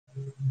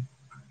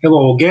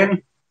Hello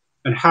again,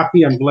 and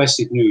happy and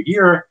blessed New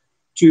Year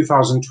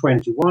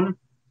 2021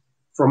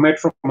 from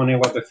Metro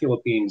Manila, the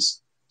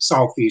Philippines,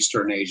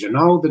 Southeastern Asia.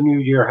 Now the new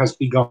year has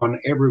begun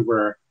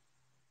everywhere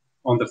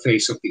on the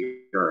face of the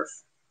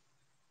earth.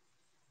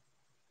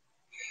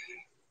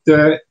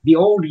 The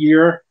old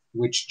year,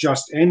 which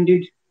just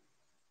ended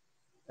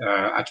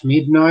at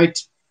midnight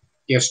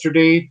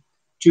yesterday,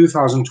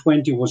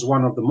 2020, was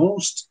one of the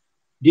most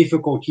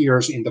difficult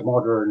years in the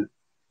modern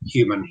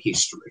human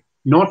history.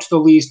 Not the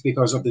least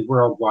because of the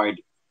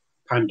worldwide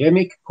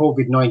pandemic,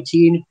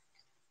 COVID-19,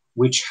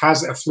 which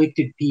has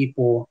afflicted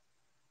people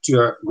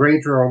to a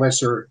greater or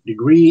lesser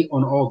degree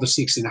on all the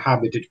 6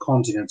 inhabited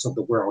continents of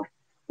the world,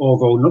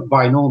 although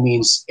by no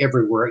means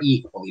everywhere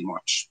equally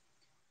much.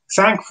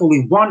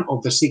 Thankfully, one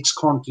of the 6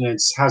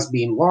 continents has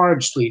been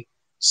largely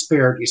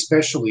spared,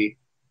 especially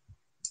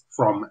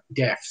from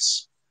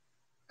deaths,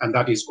 and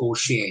that is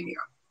Oceania.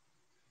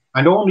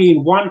 And only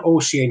in one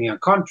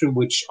Oceanian country,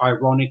 which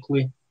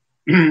ironically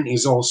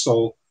is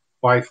also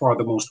by far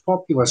the most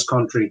populous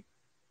country,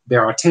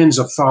 there are tens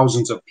of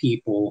thousands of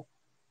people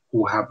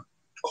who have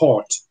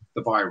caught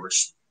the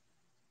virus,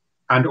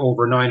 and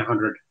over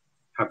 900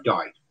 have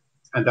died,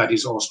 and that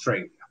is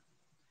Australia.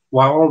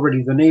 While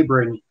already the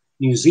neighboring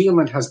New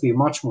Zealand has been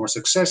much more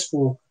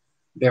successful,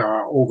 there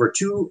are over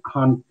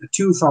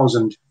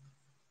 2,000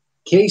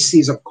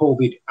 cases of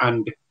COVID,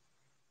 and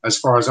as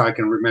far as I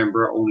can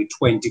remember, only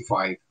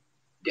 25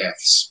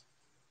 deaths.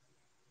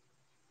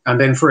 And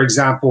then, for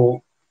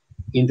example,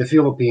 in the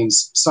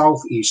Philippines'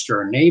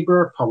 southeastern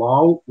neighbor,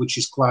 Palau, which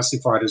is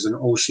classified as an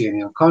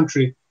Oceanian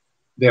country,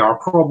 there are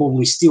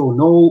probably still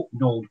no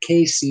known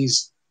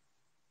cases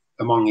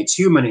among its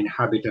human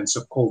inhabitants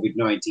of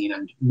COVID-19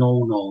 and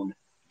no known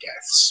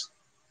deaths.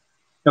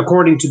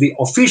 According to the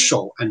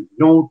official, and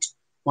note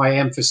my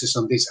emphasis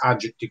on this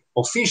adjective,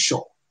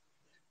 official,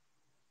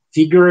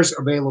 figures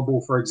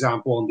available, for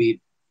example, on the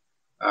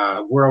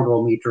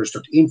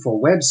worldometers.info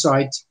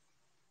website,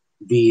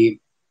 the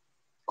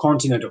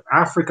continent of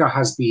Africa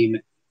has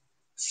been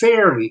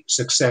fairly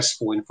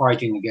successful in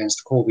fighting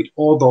against COVID,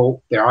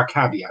 although there are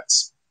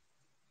caveats.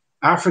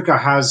 Africa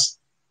has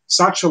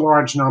such a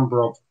large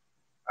number of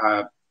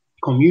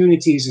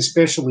communities,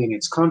 especially in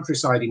its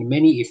countryside, in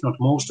many, if not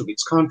most of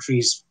its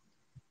countries,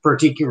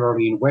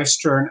 particularly in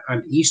Western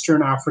and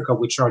Eastern Africa,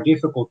 which are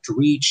difficult to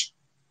reach,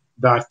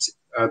 that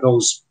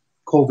those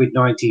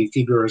COVID-19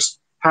 figures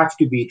have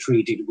to be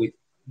treated with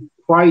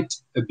quite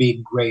a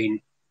big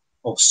grain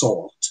of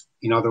salt.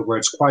 In other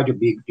words, quite a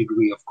big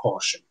degree of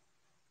caution.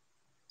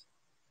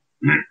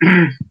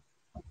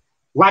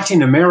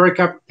 Latin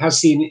America has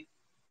seen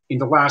in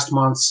the last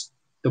months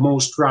the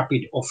most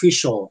rapid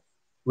official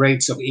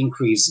rates of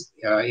increase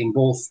in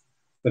both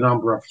the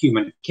number of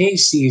human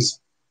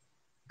cases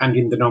and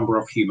in the number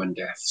of human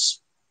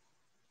deaths.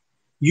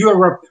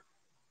 Europe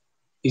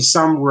is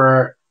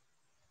somewhere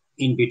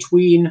in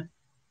between.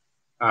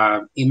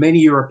 In many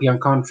European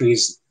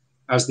countries,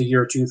 as the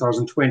year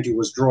 2020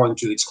 was drawing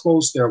to its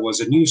close, there was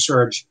a new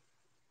surge,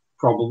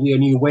 probably a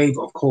new wave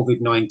of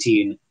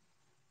COVID-19,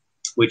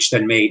 which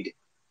then made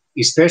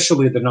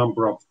especially the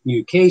number of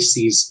new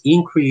cases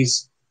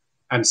increase,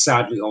 and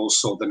sadly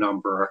also the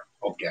number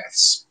of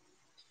deaths.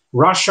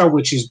 Russia,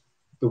 which is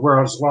the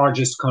world's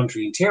largest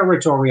country in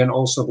territory and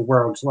also the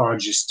world's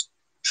largest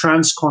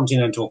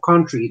transcontinental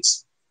country,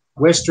 its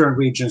western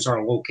regions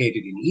are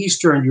located in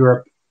Eastern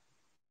Europe,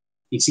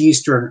 its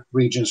eastern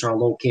regions are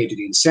located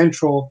in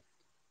Central,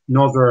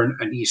 Northern,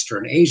 and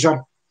Eastern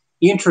Asia,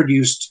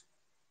 introduced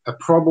a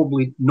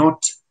probably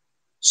not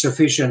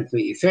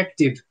sufficiently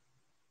effective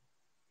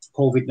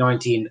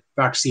COVID-19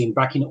 vaccine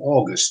back in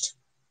August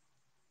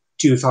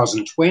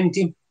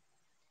 2020,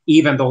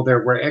 even though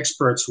there were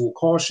experts who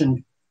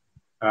cautioned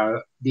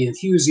the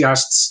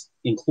enthusiasts,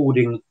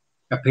 including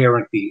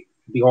apparently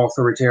the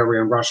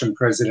authoritarian Russian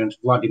President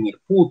Vladimir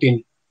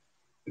Putin,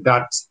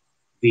 that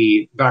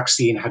the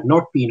vaccine had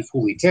not been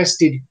fully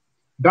tested.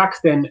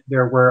 Back then,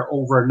 there were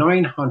over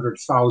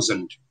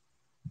 900,000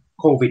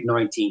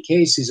 COVID-19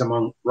 cases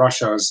among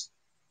Russia's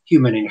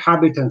human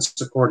inhabitants,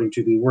 according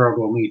to the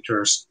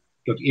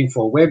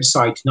worldometers.info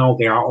website. Now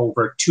there are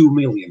over 2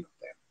 million of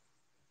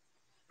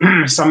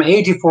them. Some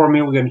 84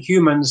 million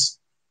humans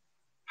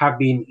have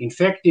been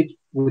infected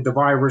with the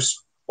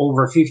virus.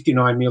 Over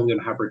 59 million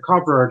have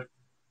recovered,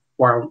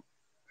 while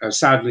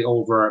sadly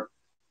over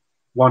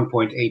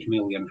 1.8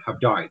 million have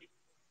died.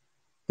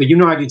 The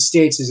United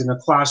States is in a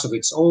class of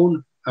its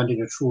own, and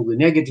in a truly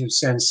negative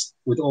sense,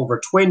 with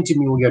over 20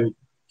 million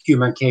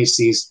human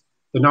cases.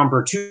 The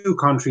number 2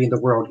 country in the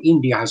world,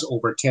 India, has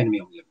over 10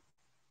 million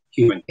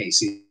human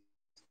cases.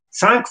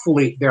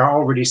 Thankfully, there are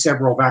already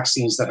several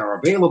vaccines that are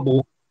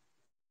available,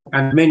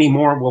 and many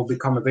more will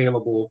become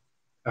available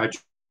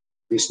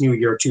this new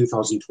year,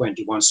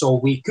 2021. So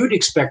we could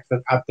expect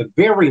that at the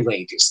very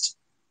latest,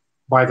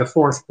 by the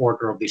 4th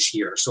quarter of this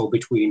year, so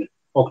between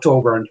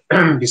October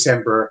and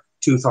December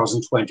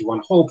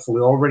 2021,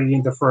 hopefully already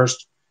in the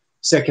 1st,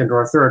 2nd,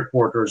 or 3rd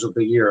quarters of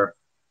the year,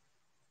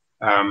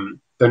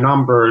 the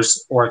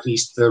numbers, or at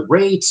least the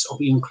rates of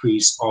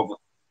increase of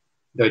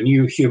the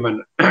new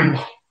human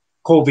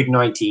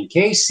COVID-19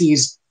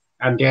 cases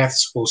and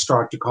deaths will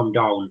start to come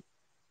down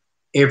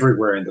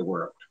everywhere in the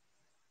world.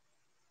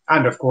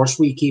 And of course,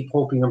 we keep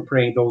hoping and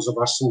praying, those of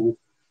us who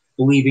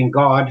believe in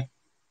God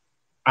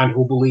and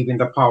who believe in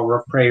the power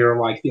of prayer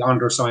like the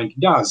undersigned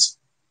does,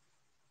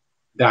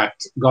 that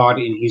God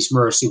in his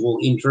mercy will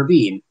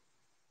intervene,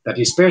 that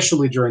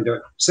especially during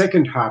the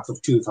second half of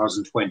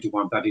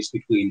 2021, that is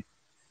between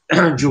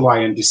July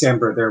and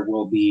December, there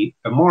will be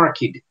a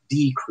marked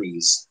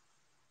decrease,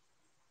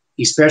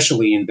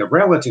 especially in the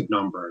relative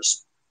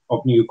numbers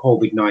of new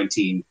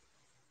COVID-19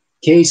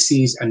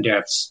 cases and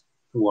deaths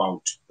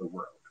throughout the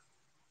world.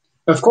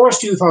 Of course,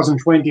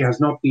 2020 has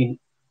not been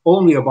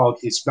only about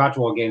this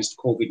battle against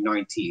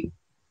COVID-19.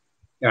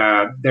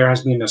 There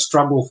has been a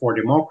struggle for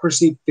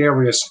democracy.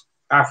 Various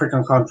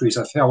African countries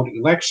have held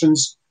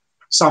elections,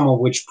 some of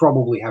which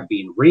probably have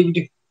been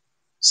rigged,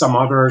 some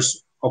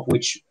others of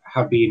which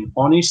have been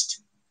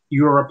honest.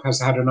 Europe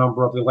has had a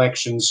number of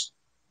elections.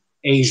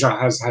 Asia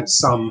has had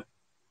some,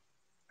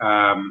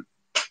 and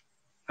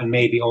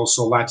maybe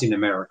also Latin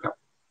America.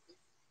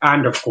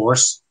 And of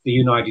course, the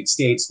United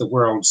States, the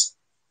world's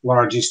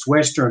largest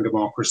Western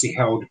democracy,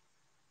 held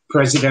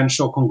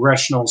presidential,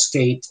 congressional,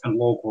 state, and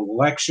local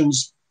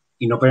elections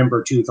in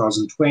November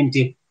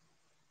 2020.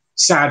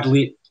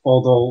 Sadly,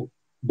 although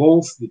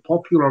both the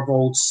popular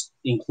votes,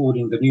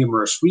 including the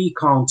numerous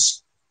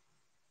recounts,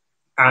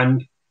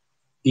 and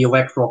the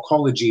electoral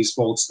college's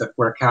votes that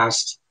were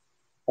cast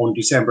on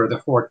December the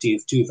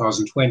 14th,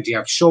 2020,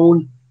 have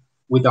shown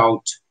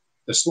without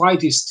the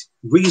slightest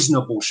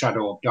reasonable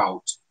shadow of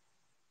doubt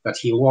that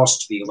he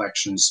lost the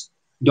elections,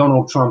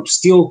 Donald Trump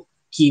still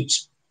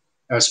keeps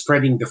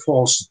spreading the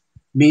false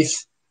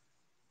myth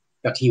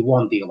that he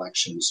won the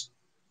elections.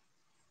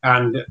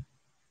 And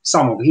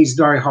some of his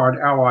diehard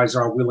allies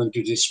are willing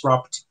to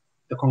disrupt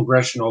the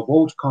congressional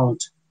vote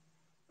count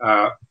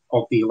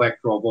of the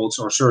electoral votes,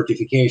 or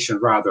certification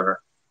rather,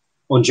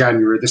 on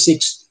January the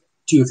 6th,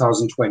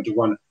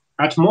 2021.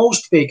 At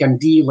most, they can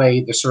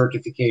delay the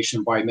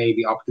certification by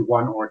maybe up to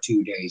 1 or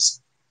 2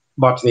 days.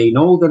 But they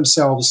know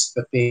themselves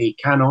that they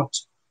cannot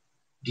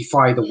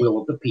defy the will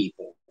of the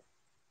people,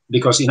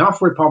 because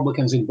enough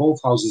Republicans in both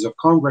houses of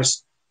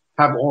Congress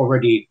have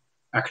already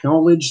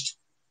acknowledged,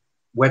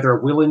 whether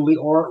willingly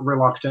or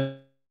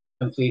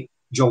reluctantly,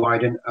 Joe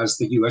Biden as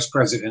the US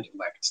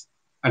president-elect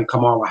and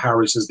Kamala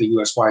Harris as the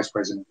US vice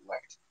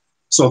president-elect.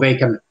 So they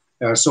can,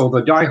 so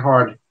the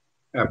diehard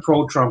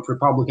pro-Trump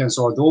Republicans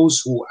are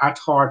those who at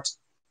heart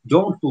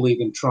don't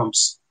believe in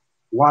Trump's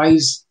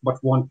lies,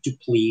 but want to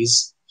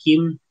please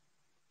him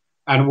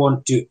and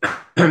want to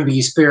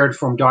be spared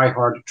from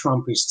diehard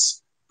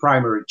Trumpists'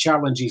 primary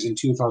challenges in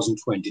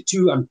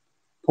 2022 and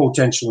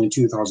potentially in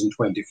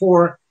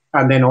 2024,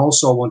 and then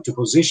also want to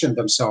position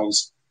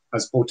themselves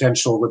as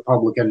potential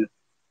Republican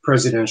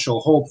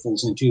presidential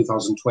hopefuls in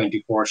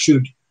 2024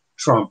 should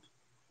Trump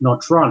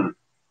not run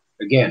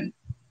again.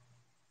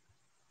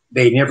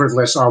 They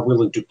nevertheless are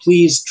willing to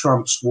please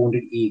Trump's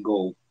wounded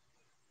ego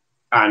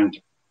and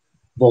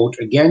vote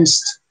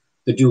against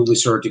the duly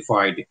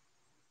certified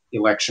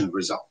election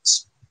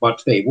results,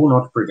 but they will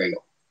not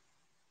prevail.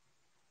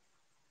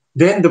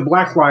 Then the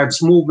Black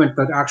Lives Movement,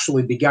 that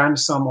actually began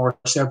some or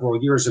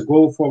several years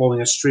ago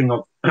following a string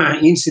of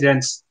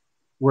incidents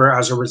where,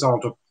 as a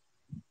result of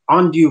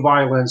undue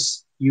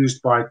violence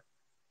used by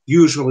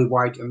usually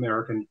white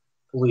American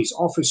police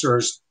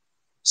officers,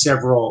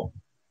 several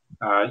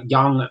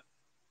young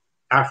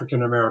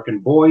African-American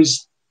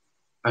boys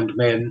and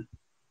men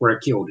were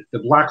killed. The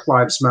Black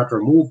Lives Matter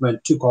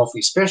movement took off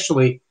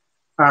especially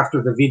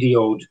after the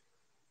videoed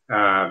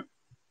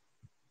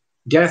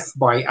death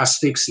by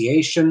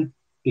asphyxiation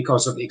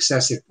because of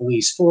excessive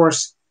police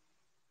force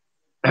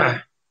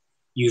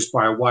used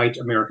by a white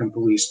American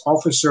police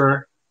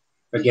officer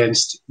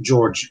against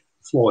George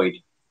Floyd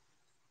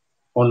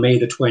on May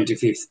the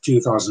 25th,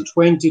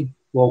 2020,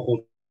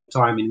 local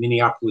time in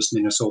Minneapolis,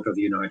 Minnesota,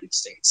 the United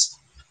States.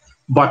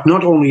 But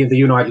not only in the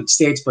United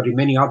States, but in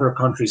many other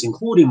countries,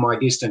 including my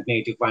distant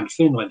native land,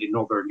 Finland, in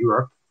Northern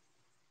Europe,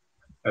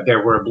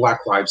 there were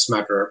Black Lives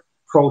Matter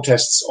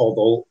protests,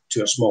 although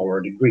to a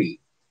smaller degree,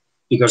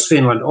 because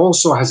Finland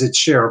also has its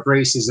share of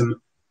racism.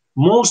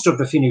 Most of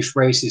the Finnish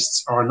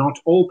racists are not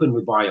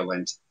openly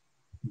violent,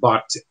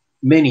 but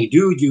many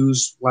do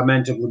use,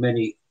 lamentably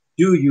many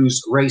do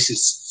use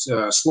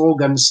racist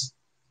slogans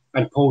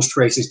and post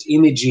racist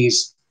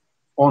images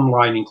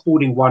online,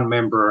 including one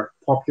member,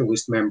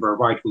 populist member,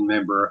 right-wing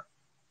member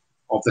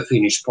of the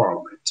Finnish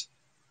parliament,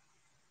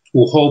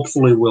 who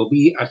hopefully will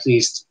be at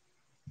least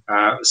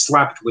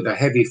slapped with a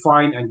heavy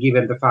fine, and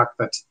given the fact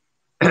that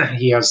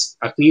he has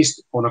at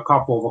least on a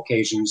couple of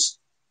occasions,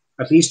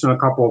 at least on a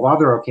couple of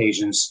other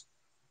occasions,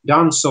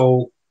 done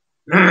so,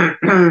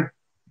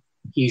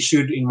 he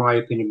should, in my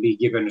opinion, be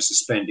given a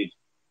suspended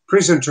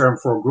prison term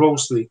for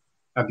grossly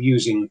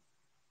abusing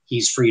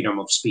his freedom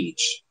of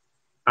speech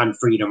and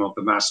freedom of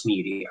the mass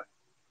media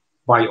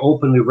by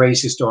openly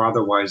racist or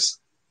otherwise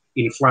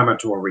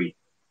inflammatory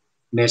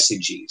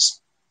messages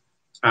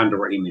and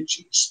or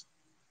images.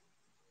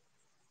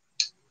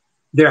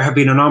 There have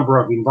been a number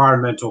of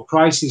environmental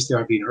crises. There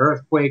have been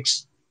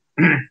earthquakes,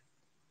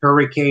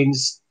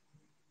 hurricanes,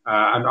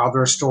 and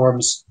other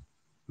storms,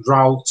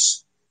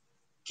 droughts,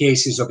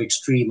 cases of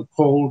extreme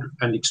cold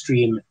and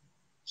extreme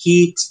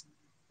heat,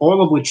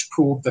 all of which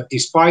prove that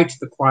despite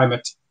the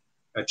climate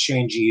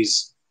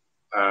changes,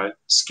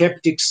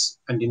 skeptics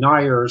and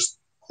deniers,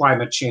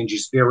 climate change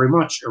is very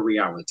much a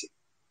reality.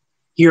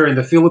 Here in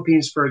the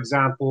Philippines, for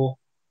example,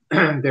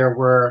 there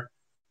were,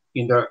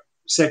 in the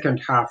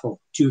second half of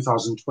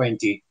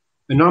 2020,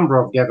 a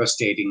number of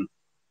devastating,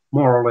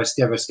 more or less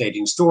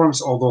devastating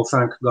storms, although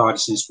thank God,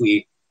 since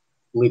we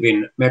live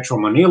in Metro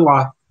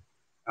Manila,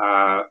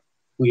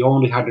 we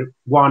only had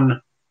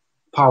one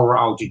power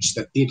outage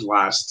that did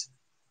last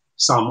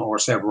some or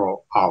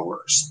several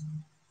hours.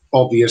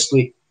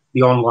 Obviously,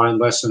 the online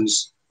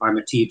lessons, I'm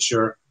a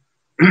teacher,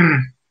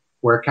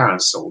 were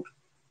cancelled,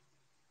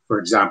 for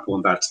example,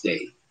 on that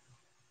day.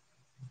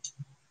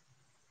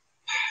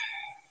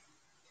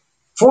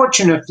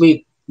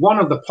 Fortunately, one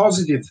of the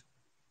positive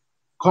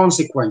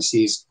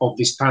consequences of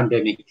this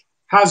pandemic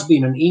has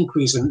been an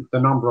increase in the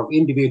number of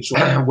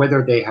individuals,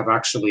 whether they have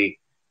actually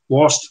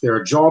lost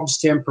their jobs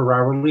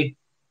temporarily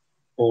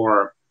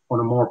or on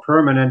a more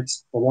permanent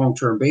or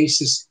long-term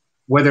basis,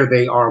 whether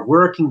they are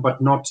working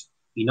but not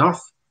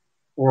enough,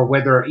 or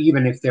whether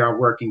even if they are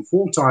working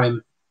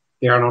full-time,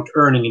 they are not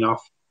earning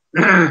enough,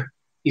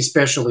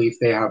 especially if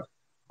they have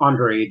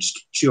underage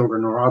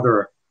children or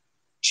other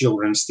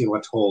children still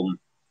at home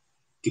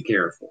to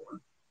care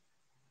for.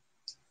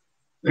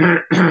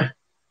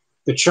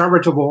 The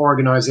charitable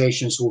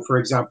organizations who, for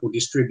example,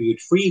 distribute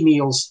free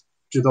meals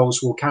to those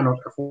who cannot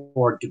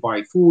afford to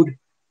buy food,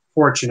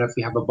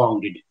 fortunately have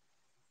abounded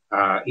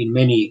in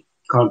many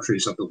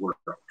countries of the world.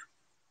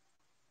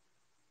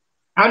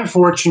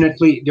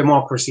 Unfortunately,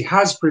 democracy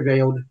has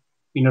prevailed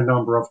in a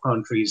number of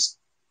countries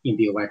in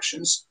the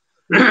elections,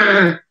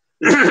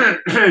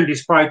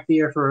 despite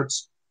the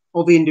efforts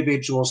of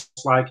individuals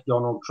like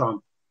Donald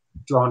Trump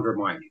to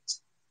undermine it.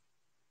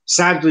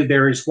 Sadly,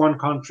 there is one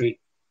country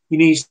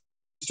in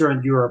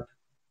Eastern Europe,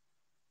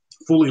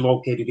 fully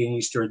located in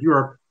Eastern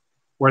Europe,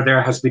 where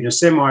there has been a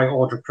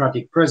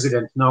semi-autocratic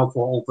president now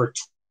for over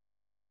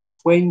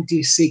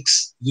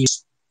 26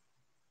 years,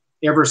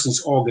 ever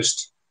since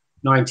August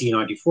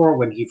 1994,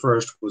 when he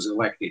first was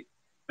elected.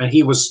 And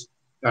he was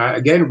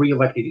again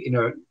re-elected in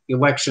an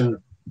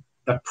election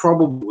that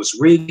probably was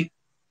rigged,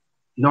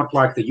 not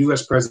like the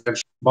US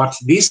presidential, but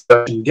this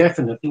election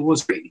definitely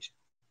was rigged.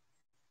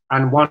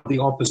 And one of the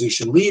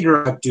opposition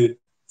leaders had to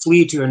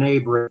flee to a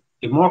neighboring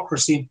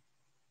democracy,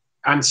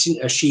 and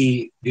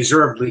she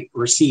deservedly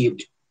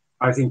received,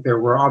 I think there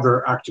were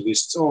other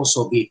activists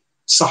also, the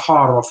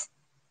Sakharov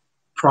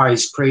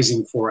Prize,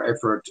 praising for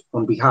effort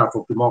on behalf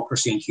of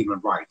democracy and human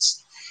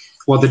rights.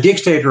 Well, the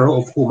dictator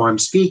of whom I'm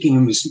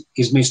speaking is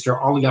Mr.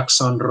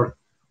 Alexander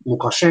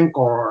Lukashenko,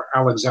 or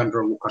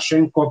Alexander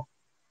Lukashenko,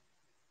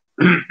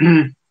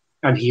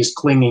 and he is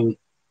clinging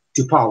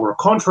to power.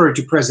 Contrary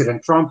to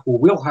President Trump, who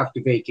will have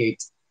to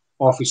vacate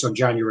office on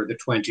January the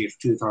 20th,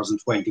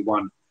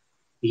 2021,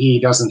 he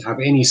doesn't have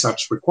any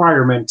such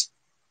requirement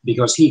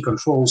because he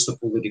controls the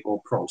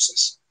political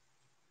process.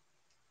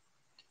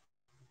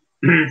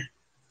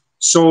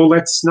 So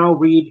let's now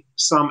read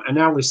some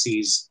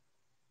analyses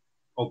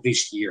of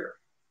this year.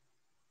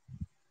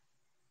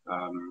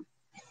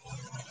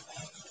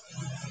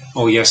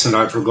 Oh yes, and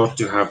I forgot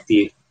to have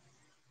the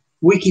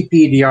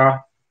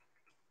Wikipedia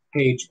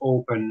page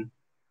open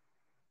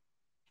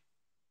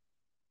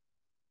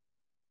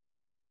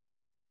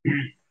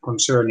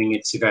concerning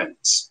its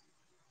events.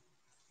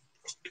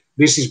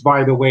 This is,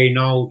 by the way,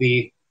 now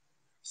the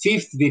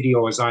 5th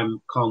video, as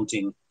I'm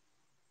counting,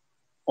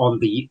 on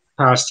the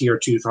past year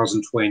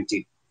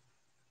 2020.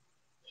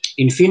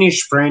 In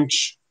Finnish,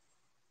 French,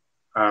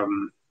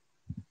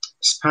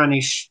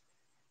 Spanish,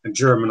 and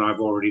German I've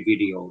already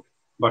videoed,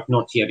 but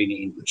not yet in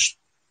English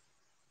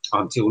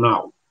until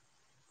now,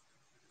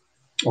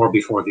 or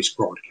before this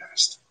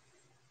broadcast.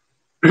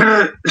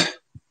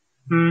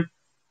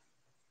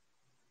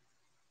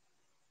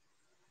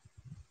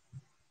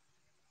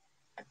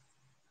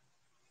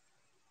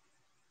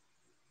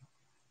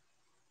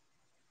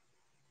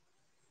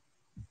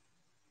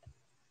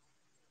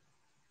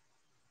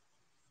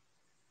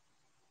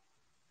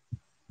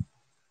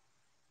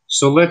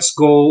 So let's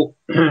go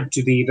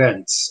to the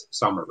events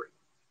summary.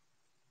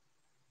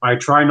 I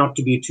try not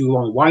to be too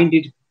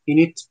long-winded in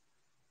it.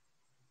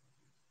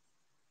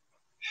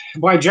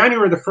 By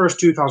January the 1st,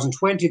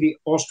 2020, the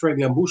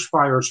Australian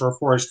bushfires, or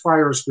forest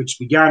fires, which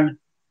began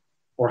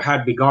or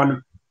had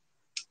begun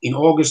in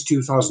August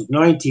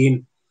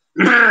 2019,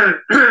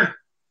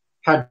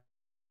 had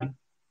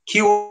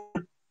killed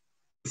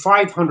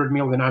 500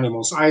 million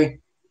animals. I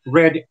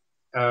read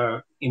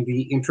in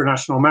the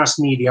international mass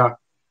media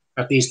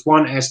at least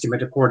one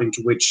estimate according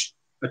to which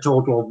a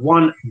total of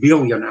 1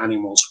 billion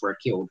animals were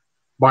killed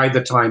by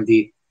the time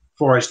the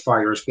forest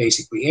fires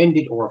basically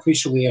ended, or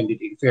officially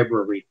ended, in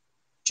February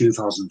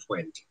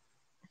 2020.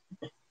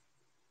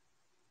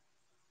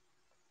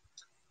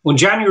 On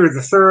January the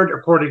 3rd,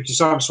 according to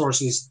some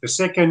sources, the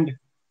 2nd,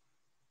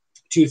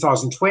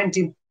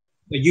 2020,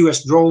 a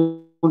US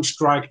drone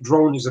strike.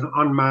 Drone is an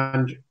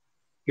unmanned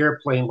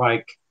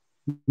airplane-like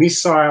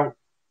missile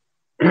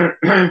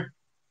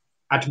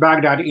at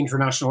Baghdad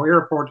International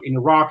Airport in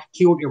Iraq,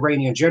 killed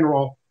Iranian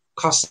General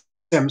Qasem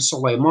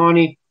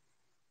Soleimani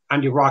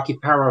and Iraqi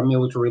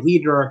paramilitary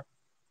leader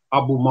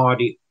Abu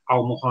Mahdi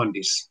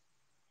al-Muhandis.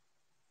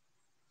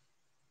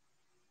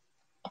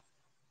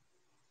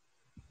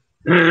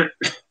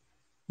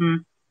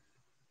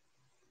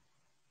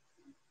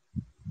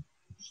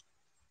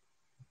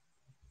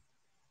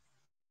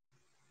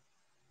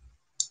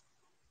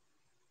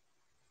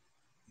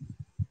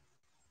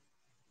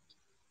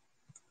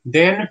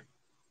 Then,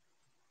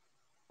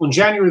 on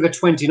January the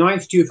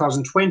 29th,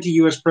 2020,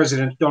 US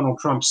President Donald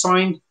Trump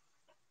signed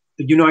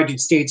the United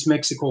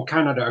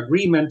States-Mexico-Canada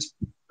Agreement,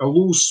 a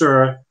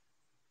looser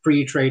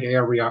free trade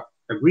area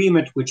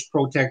agreement which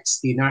protects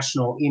the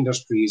national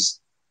industries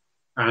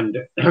and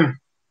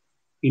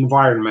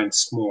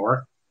environments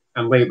more,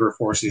 and labor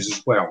forces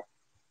as well,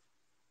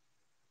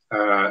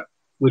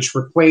 which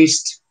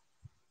replaced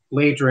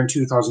later in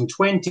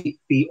 2020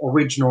 the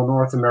original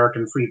North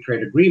American Free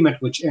Trade Agreement,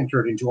 which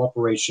entered into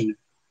operation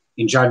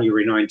in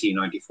January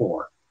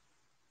 1994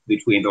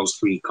 between those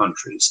three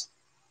countries.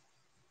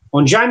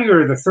 On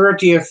January the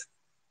 30th,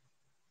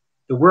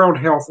 the World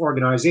Health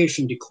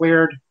Organization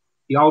declared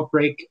the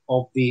outbreak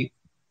of the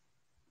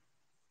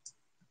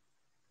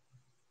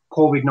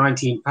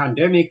COVID-19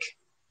 pandemic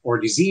or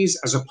disease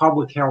as a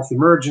public health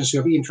emergency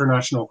of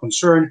international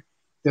concern,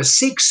 the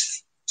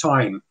sixth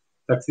time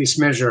that this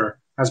measure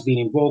has been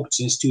invoked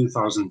since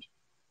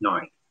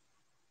 2009.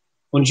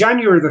 On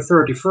January the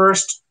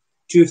 31st,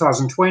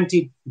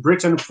 2020,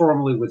 Britain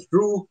formally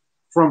withdrew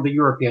from the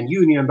European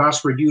Union,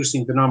 thus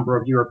reducing the number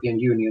of European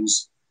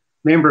Union's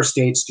member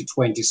states to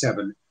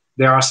 27.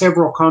 There are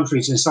several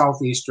countries in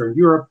southeastern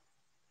Europe,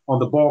 on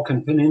the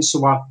Balkan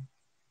Peninsula,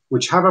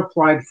 which have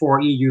applied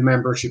for EU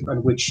membership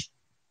and which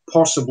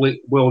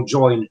possibly will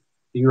join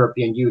the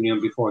European Union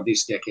before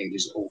this decade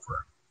is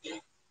over.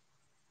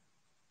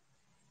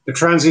 The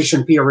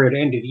transition period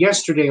ended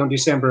yesterday on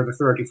December the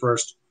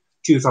 31st,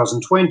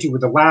 2020,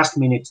 with a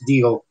last-minute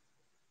deal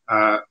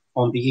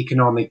on the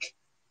economic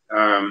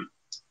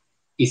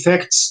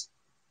effects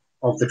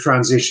of the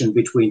transition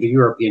between the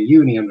European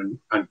Union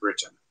and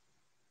Britain.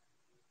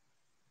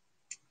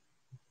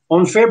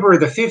 On February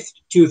the 5th,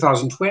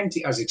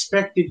 2020, as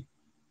expected,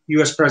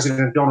 US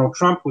President Donald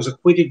Trump was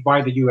acquitted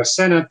by the US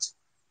Senate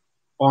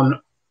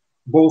on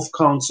both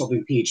counts of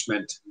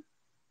impeachment,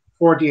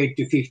 48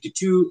 to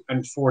 52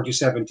 and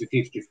 47 to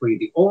 53.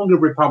 The only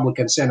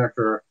Republican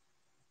senator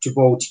to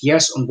vote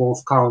yes on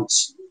both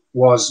counts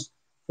was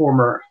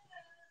former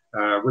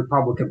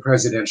Republican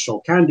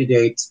presidential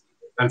candidate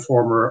and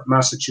former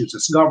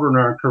Massachusetts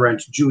governor and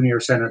current junior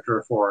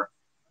senator for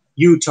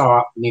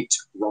Utah, Mitt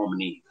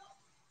Romney.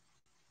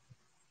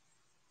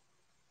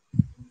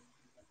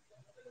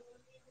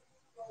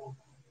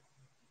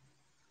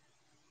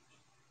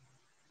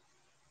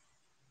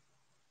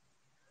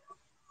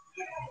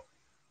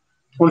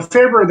 On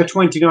February the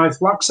 29th,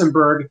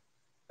 Luxembourg,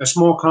 a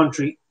small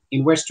country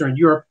in Western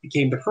Europe,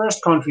 became the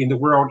first country in the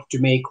world to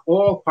make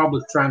all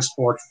public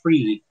transport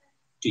free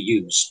to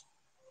use.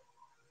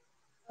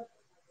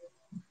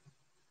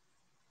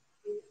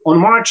 On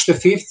March the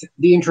 5th,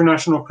 the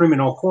International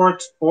Criminal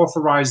Court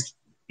authorized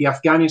the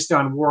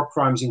Afghanistan War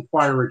Crimes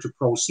Inquiry to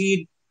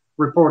proceed,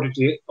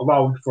 reportedly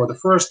allowed for the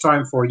first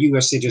time for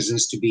US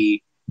citizens to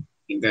be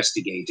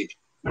investigated.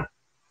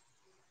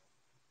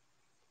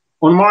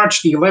 On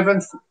March the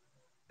 11th,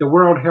 the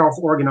World Health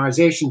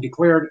Organization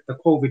declared the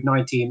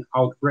COVID-19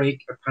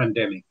 outbreak a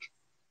pandemic.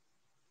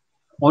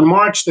 On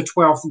March the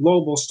 12th,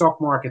 global stock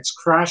markets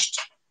crashed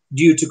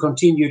due to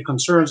continued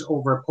concerns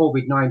over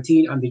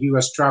COVID-19 and the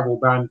US travel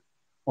ban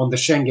on the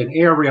Schengen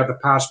area, the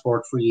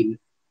passport-free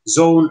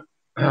zone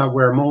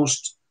where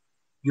most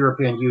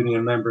European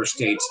Union member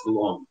states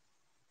belong.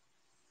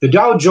 The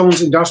Dow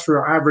Jones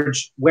Industrial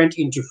Average went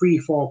into free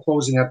fall,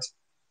 closing at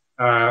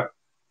a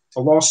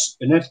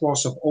net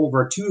loss of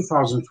over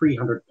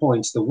 2,300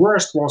 points, the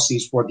worst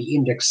losses for the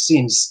index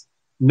since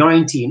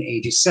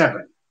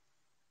 1987.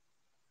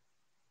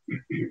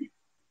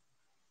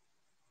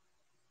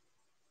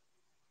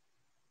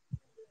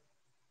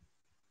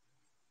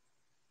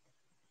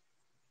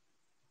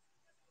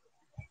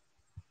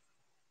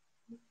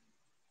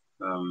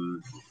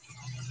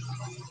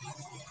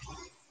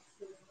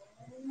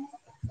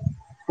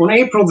 On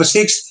April the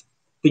 6th,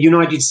 the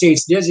United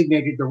States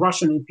designated the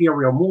Russian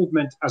Imperial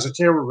Movement as a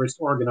terrorist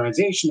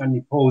organization and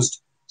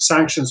imposed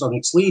sanctions on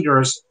its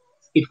leaders.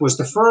 It was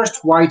the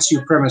first white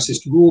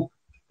supremacist group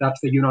that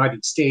the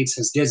United States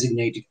has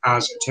designated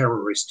as a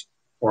terrorist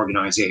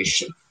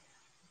organization.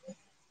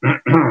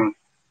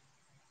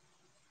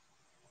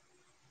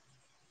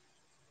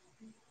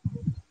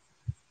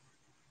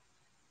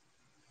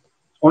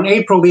 On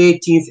April the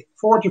 18th,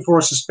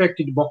 44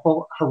 suspected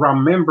Boko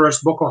Haram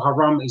members. Boko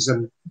Haram is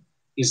an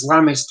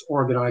Islamist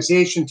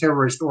organization,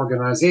 terrorist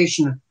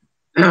organization,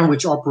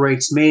 which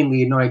operates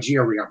mainly in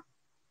Nigeria,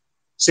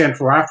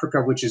 Central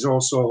Africa, which is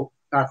also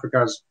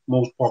Africa's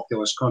most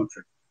populous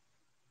country,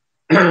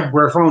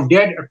 were found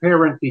dead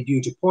apparently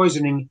due to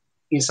poisoning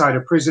inside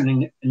a prison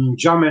in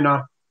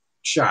N'Djamena,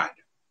 Chad.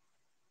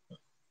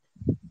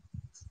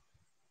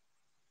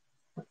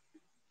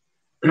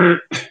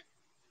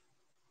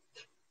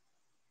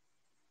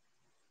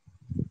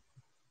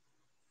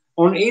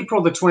 On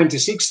April the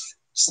 26th,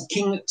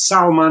 King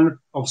Salman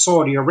of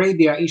Saudi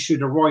Arabia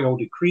issued a royal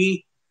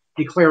decree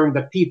declaring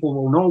that people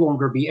will no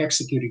longer be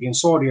executed in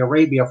Saudi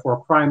Arabia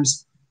for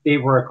crimes they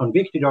were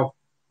convicted of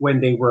when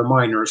they were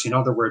minors, in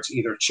other words,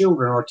 either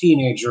children or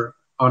teenagers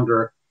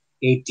under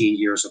 18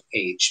 years of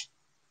age.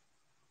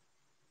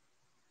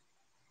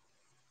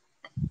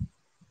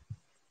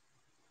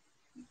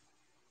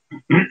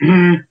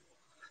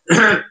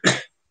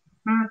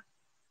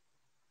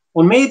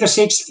 On May the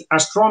 6th,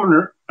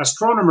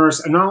 astronomers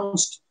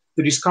announced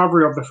the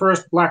discovery of the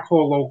first black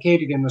hole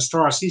located in the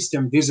star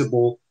system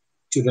visible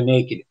to the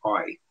naked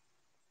eye.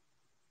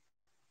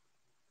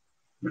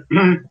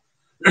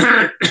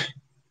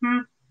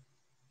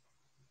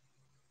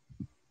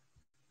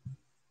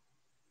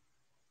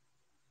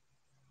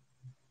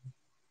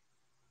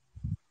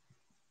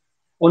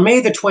 On May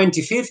the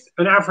 25th,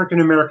 an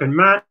African-American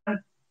man,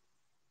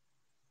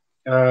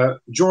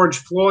 George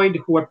Floyd,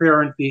 who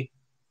apparently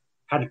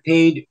had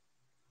paid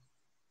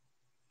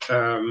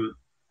for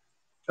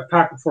a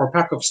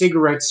pack of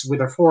cigarettes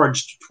with a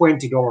forged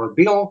 $20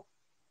 bill,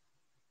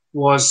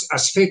 was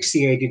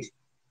asphyxiated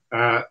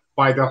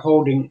by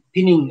the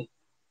pinning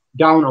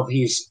down of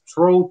his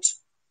throat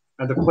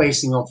and the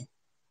placing of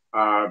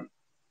a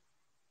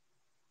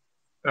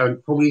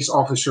police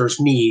officer's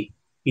knee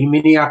in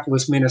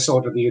Minneapolis,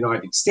 Minnesota, the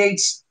United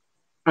States.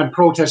 And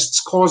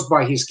protests caused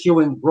by his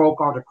killing broke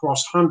out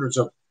across hundreds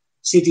of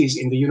cities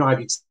in the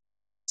United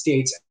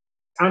States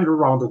and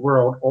around the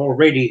world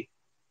already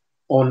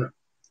on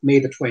May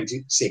the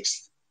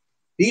 26th.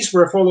 These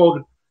were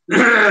followed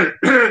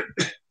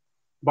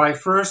by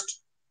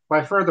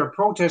further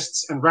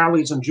protests and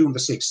rallies on June the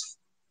 6th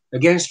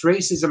against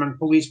racism and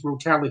police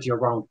brutality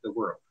around the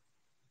world.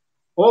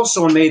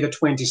 Also on May the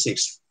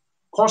 26th,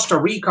 Costa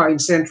Rica in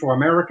Central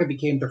America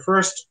became the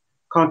first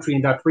country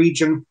in that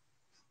region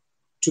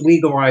to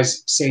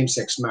legalize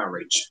same-sex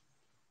marriage.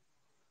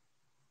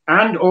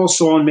 And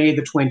also on May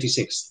the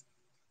 26th,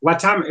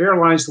 LATAM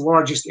Airlines, the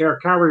largest air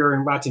carrier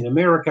in Latin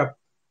America,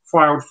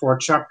 filed for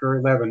Chapter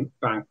 11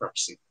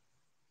 bankruptcy.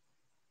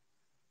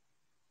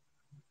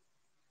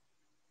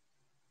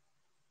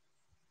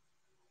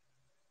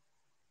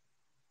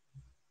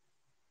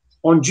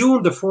 On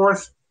June the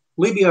 4th,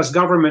 Libya's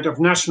government of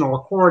national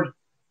accord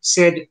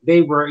said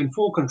they were in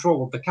full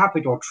control of the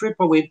capital,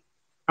 Tripoli,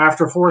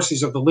 after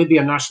forces of the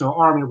Libyan National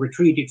Army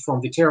retreated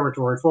from the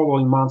territory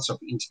following months of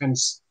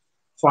intense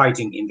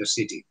fighting in the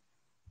city.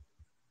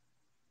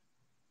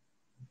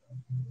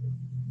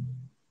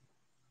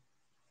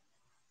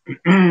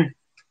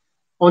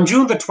 On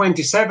June the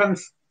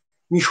 27th,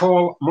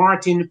 Micheál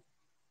Martin,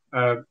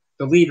 the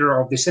leader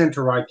of the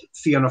center-right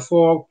Fianna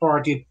Fáil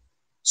party,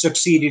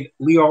 succeeded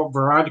Leo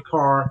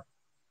Varadkar,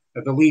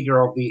 the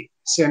leader of the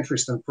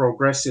centrist and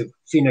progressive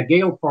Fine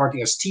Gael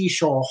party, as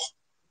Taoiseach,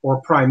 or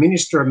Prime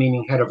Minister,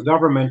 meaning head of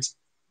government,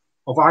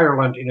 of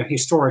Ireland in a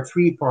historic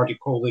three-party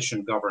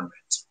coalition government.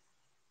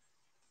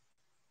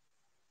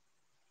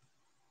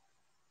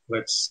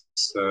 Let's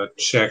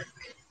check.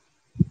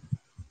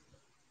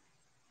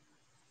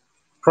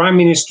 Prime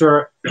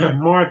Minister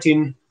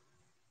Martin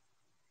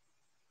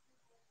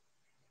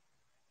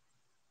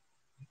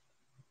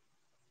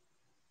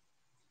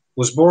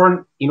was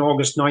born in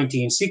August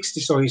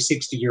 1960, so he's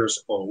 60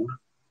 years old.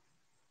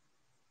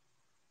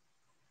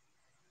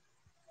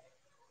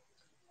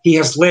 He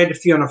has led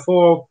Fianna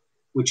Fáil,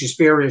 which is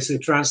variously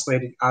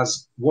translated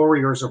as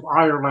Warriors of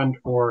Ireland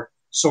or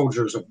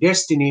Soldiers of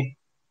Destiny,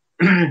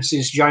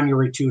 since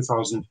January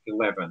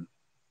 2011.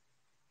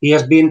 He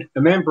has been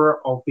a member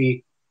of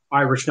the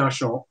Irish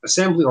National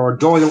Assembly, or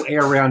Dáil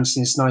Éireann,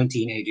 since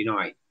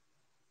 1989.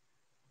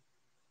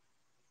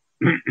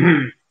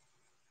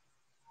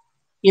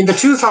 In the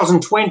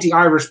 2020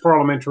 Irish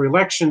parliamentary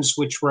elections,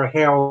 which were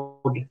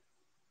held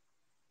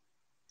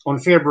on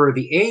February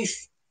the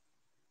 8th,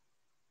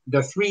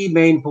 the three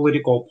main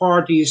political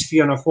parties,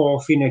 Fianna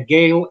Fáil, Fine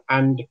Gael,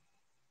 and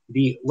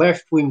the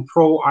left-wing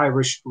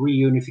pro-Irish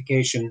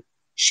reunification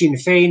Sinn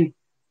Féin,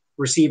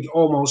 received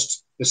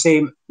almost the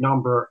same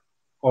number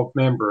of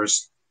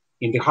members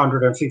in the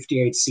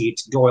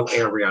 158-seat Dáil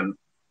Éireann.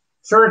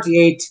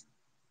 38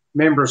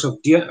 members of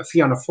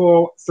Fianna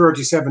Fáil,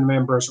 37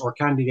 members or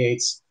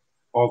candidates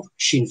of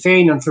Sinn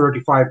Féin, and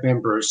 35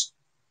 members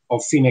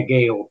of Fine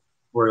Gael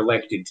were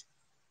elected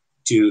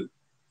to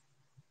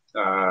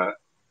the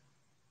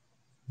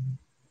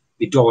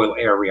Dáil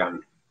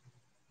Éireann.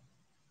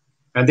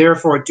 And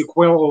therefore, it took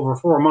well over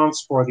 4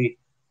 months for the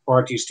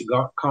parties to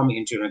come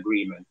into an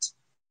agreement.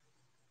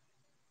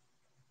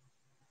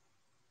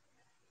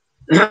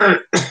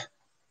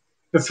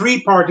 The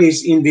three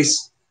parties in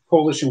this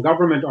coalition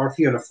government are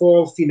Fianna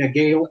Fáil, Fine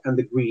Gael, and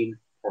the Green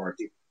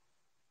Party.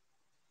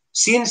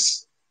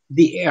 Since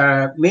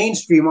the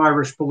mainstream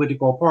Irish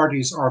political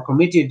parties are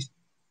committed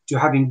to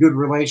having good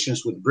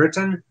relations with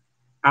Britain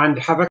and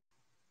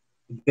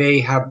they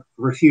have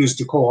refused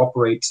to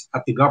cooperate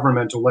at the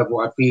governmental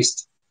level, at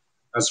least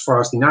as far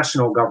as the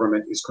national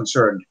government is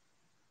concerned,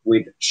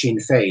 with Sinn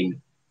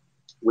Féin,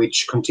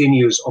 which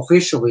continues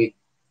officially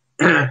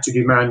to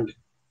demand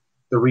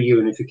the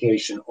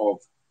reunification of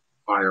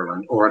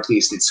Ireland, or at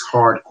least its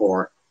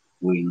hardcore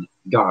wing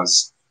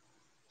does.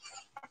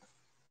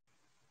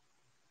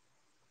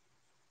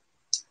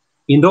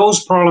 In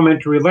those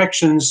parliamentary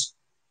elections,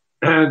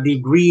 the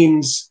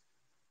Greens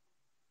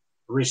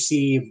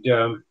received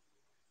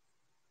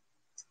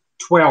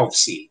 12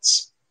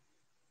 seats.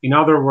 In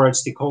other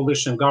words, the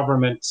coalition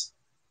government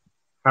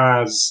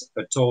has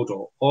a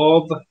total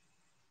of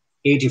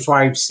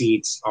 85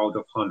 seats out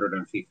of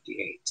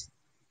 158.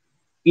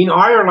 In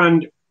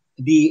Ireland,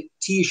 the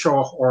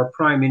Taoiseach or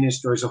Prime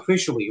Minister is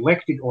officially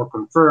elected or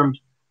confirmed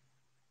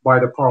by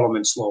the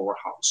Parliament's lower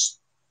house.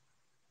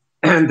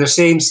 And the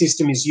same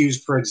system is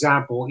used, for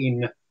example,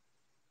 in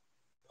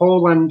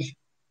Poland,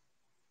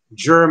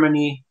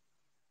 Germany,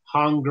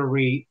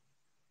 Hungary,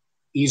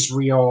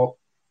 Israel,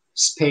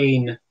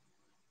 Spain,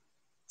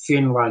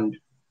 Finland,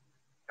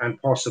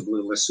 and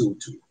possibly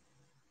Lesotho.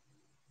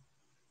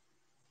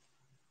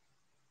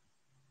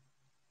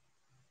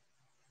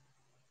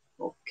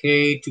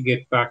 Okay, to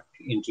get back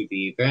into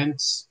the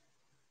events.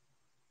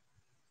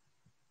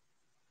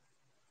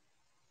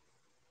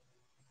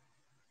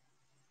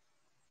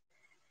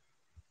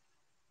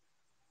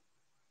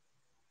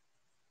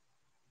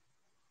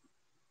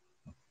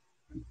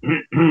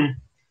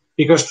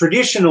 Because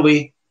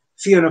traditionally,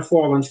 Fianna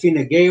Fáil and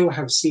Fine Gael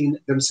have seen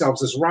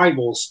themselves as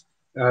rivals.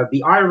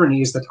 The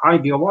irony is that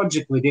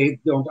ideologically they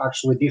don't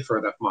actually differ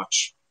that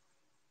much,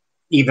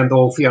 even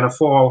though Fianna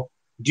Fáil,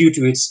 due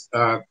to its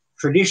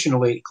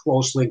traditionally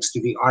close links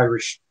to the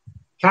Irish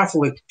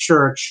Catholic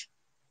Church,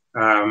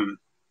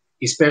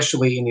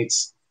 especially in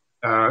its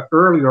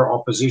earlier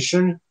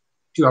opposition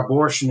to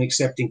abortion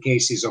except in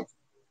cases of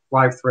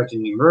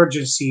life-threatening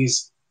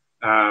emergencies,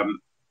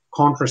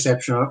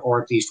 contraception,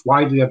 or at least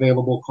widely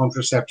available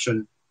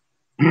contraception,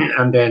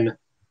 and then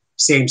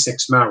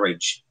same-sex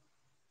marriage.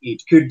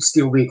 It could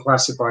still be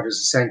classified as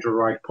a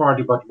center-right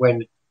party, but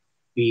when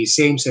the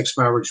same-sex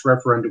marriage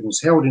referendum was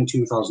held in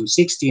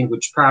 2016,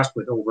 which passed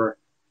with over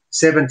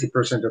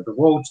 70% of the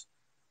vote,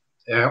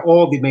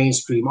 all the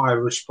mainstream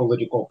Irish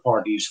political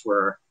parties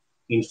were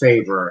in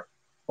favor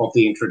of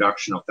the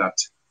introduction of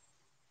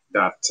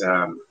that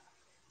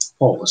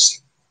policy.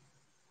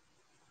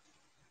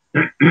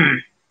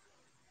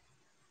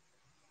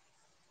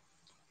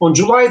 On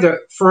July the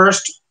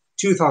 1st,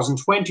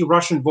 2020,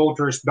 Russian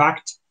voters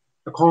backed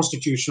a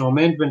constitutional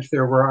amendment.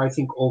 There were, I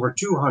think, over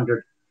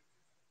 200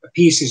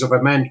 pieces of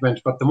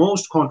amendment, but the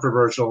most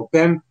controversial of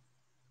them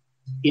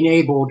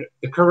enabled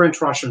the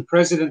current Russian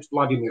president,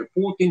 Vladimir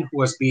Putin,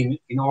 who has been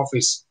in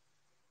office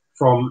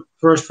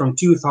first from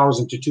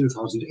 2000 to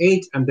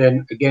 2008, and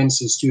then again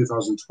since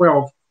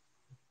 2012,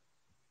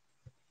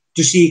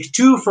 to seek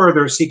 2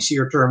 further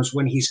 6-year terms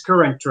when his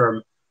current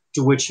term,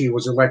 to which he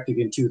was elected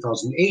in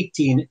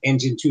 2018,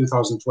 ends in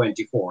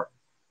 2024.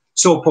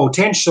 So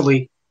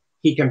potentially,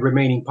 he can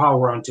remain in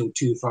power until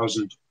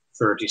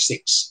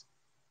 2036.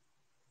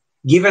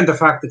 Given the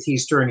fact that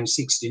he's turning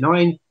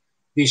 69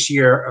 this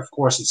year, of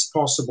course, it's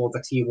possible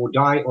that he will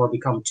die or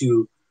become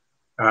too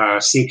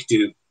sick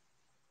to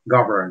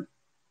govern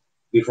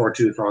before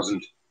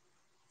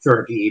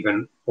 2030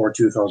 even, or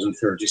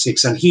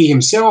 2036. And he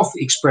himself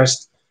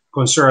expressed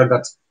concern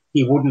that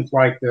he wouldn't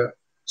like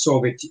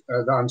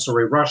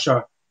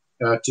Russia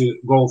to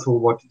go through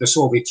what the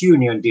Soviet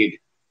Union did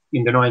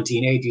in the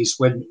 1980s,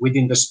 when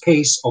within the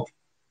space of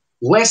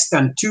less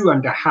than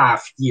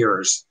 2.5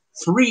 years,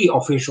 3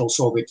 official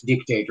Soviet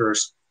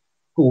dictators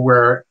who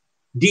were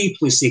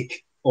deeply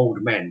sick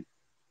old men,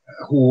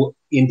 who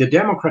in the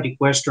democratic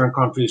Western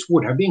countries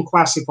would have been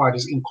classified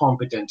as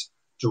incompetent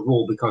to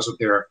rule because of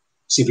their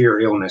severe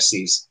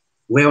illnesses.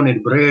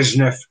 Leonid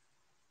Brezhnev,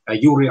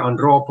 Yuri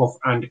Andropov,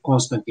 and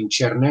Konstantin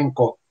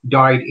Chernenko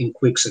died in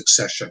quick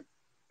succession.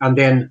 And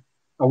then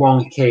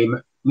along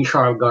came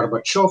Mikhail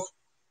Gorbachev,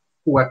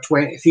 who at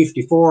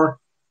 54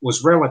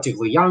 was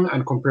relatively young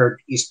and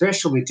compared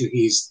especially to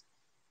his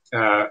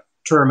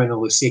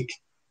terminally sick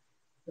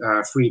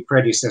 3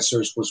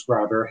 predecessors was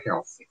rather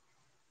healthy.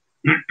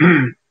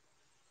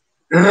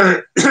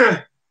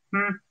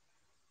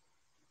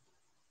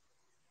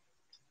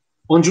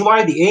 On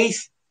July the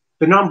 8th,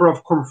 the number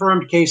of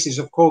confirmed cases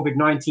of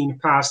COVID-19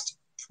 passed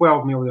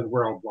 12 million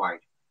worldwide.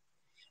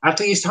 At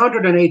least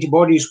 180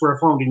 bodies were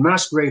found in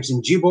mass graves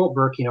in Djibo,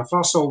 Burkina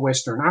Faso,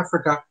 Western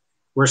Africa,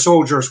 where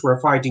soldiers were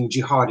fighting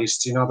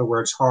jihadists, in other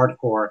words,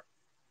 hardcore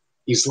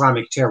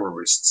Islamic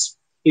terrorists.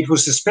 It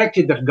was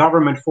suspected that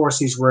government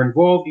forces were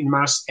involved in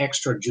mass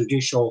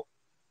extrajudicial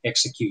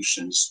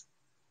executions.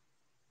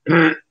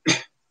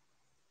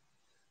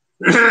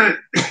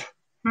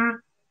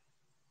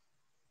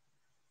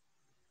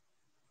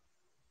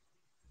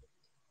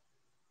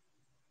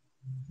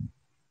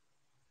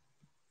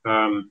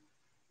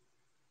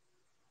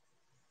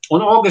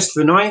 On August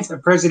the 9th, a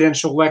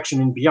presidential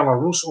election in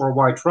Belarus, or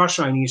White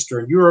Russia in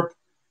Eastern Europe,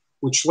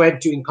 which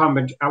led to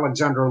incumbent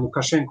Alexander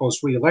Lukashenko's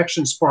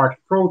re-election, sparked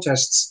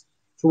protests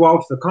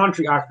throughout the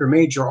country after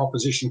major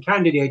opposition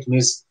candidate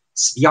Ms.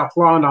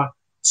 Sviatlana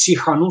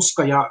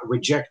Tsikhanouskaya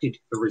rejected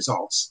the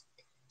results.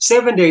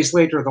 7 days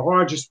later, the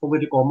largest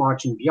political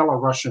march in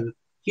Belarusian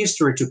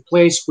history took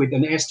place, with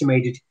an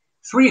estimated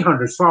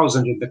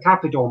 300,000 in the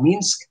capital,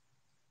 Minsk,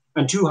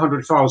 and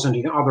 200,000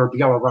 in other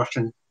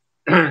Belarusian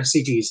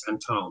cities and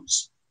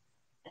towns.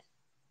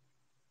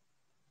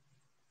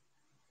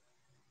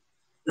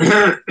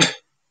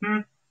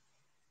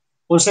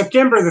 On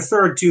September the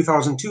 3rd,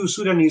 2002,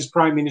 Sudanese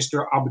Prime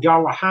Minister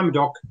Abdallah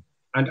Hamdok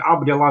and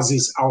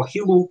Abdelaziz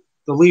Al-Hilu,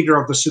 the leader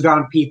of the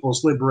Sudan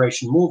People's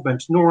Liberation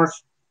Movement North,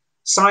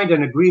 signed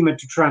an agreement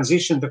to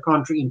transition the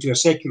country into a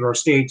secular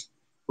state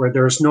where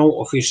there is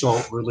no official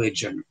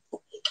religion,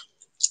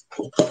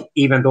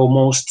 even though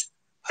most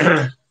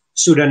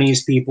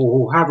Sudanese people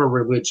who have a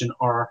religion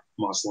are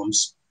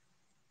Muslims.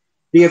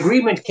 The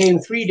agreement came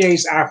 3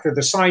 days after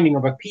the signing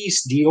of a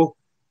peace deal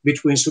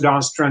between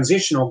Sudan's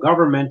transitional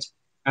government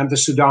and the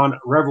Sudan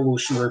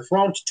Revolutionary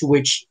Front, to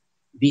which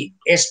the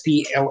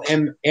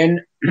SPLMN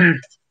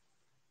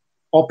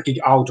opted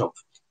out of.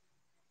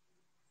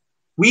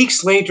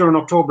 Weeks later, on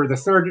October the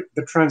 3rd,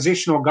 the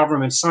transitional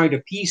government signed a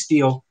peace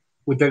deal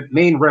with the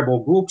main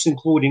rebel groups,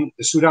 including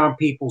the Sudan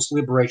People's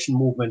Liberation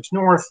Movement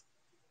North,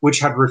 which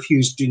had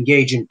refused to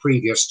engage in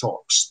previous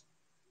talks.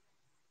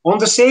 On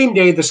the same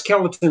day, the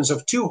skeletons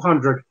of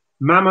 200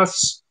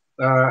 mammoths,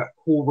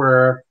 who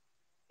were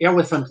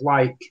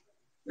elephant-like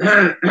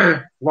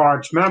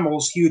large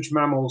mammals, huge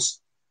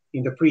mammals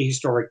in the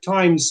prehistoric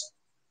times,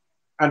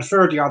 and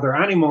 30 other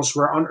animals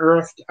were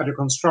unearthed at a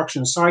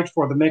construction site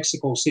for the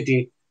Mexico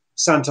City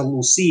Santa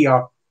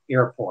Lucia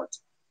airport.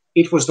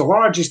 It was the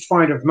largest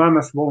find of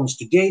mammoth bones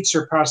to date,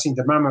 surpassing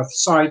the mammoth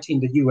site in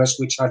the US,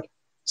 which had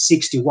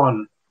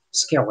 61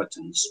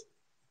 skeletons.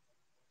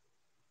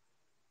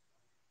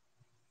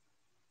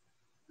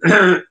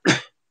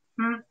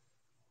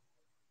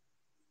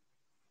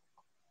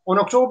 On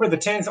October the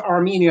 10th,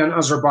 Armenia and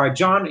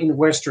Azerbaijan in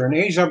Western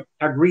Asia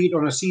agreed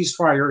on a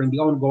ceasefire in the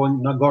ongoing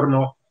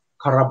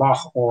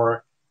Nagorno-Karabakh,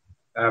 or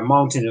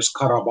Mountainous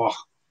Karabakh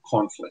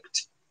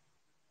conflict.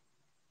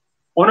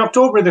 On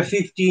October the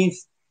 15th,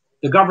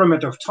 the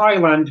government of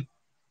Thailand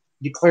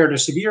declared a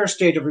severe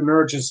state of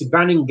emergency,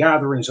 banning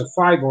gatherings of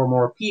 5 or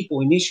more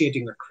people,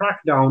 initiating a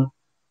crackdown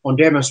on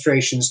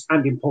demonstrations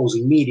and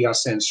imposing media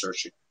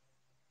censorship.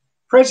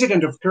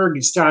 President of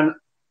Kyrgyzstan,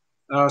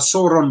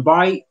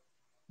 Sooronbay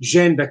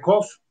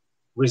Jeenbekov,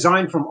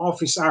 resigned from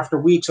office after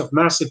weeks of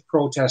massive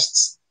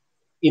protests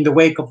in the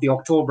wake of the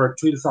October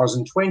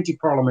 2020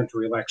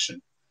 parliamentary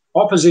election.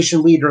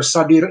 Opposition leader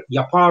Sadir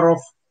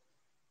Japarov,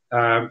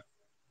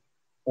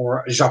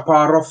 or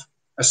Japarov,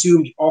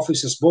 assumed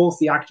office as both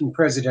the acting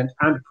president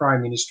and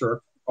prime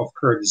minister of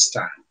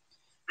Kyrgyzstan.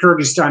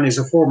 Kyrgyzstan is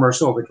a former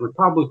Soviet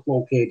republic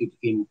located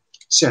in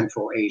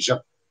Central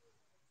Asia.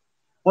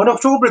 On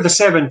October the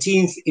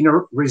 17th, in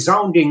a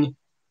resounding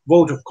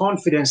vote of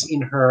confidence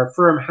in her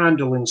firm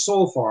handling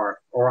so far,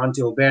 or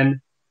until then,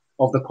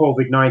 of the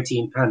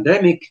COVID-19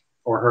 pandemic,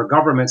 or her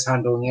government's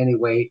handling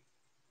anyway,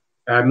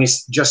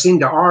 Ms.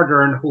 Jacinda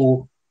Ardern,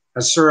 who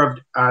has served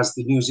as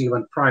the New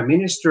Zealand Prime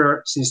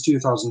Minister since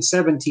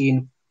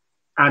 2017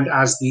 and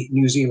as the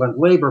New Zealand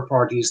Labour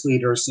Party's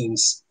leader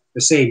since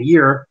the same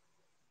year,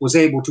 was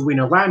able to win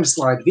a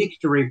landslide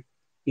victory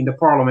in the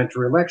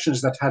parliamentary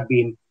elections that had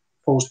been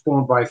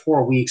postponed by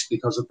 4 weeks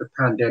because of the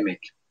pandemic.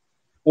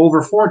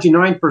 Over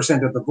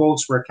 49% of the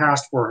votes were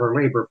cast for her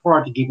Labour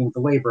Party, giving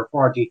the Labour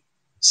Party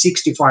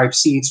 65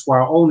 seats,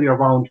 while only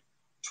around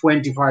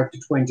 25 to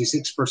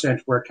 26%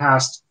 were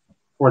cast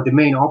for the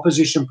main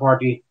opposition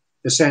party,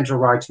 the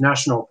centre-right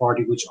National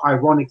Party, which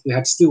ironically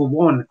had still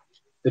won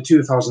the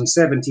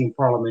 2017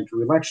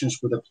 parliamentary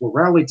elections with a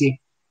plurality,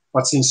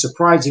 but since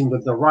surprisingly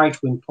the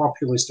right-wing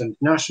populist and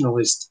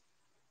nationalist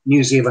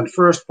New Zealand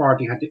First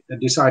Party had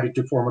decided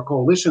to form a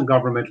coalition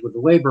government with the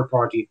Labour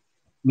Party,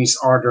 Ms.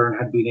 Ardern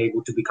had been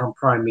able to become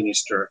Prime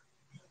Minister.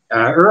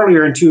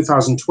 Earlier in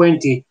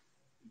 2020,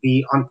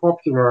 the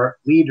unpopular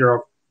leader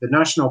of the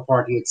National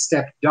Party had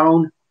stepped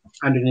down,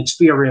 and an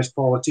experienced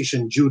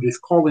politician, Judith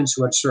Collins,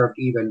 who had served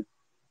even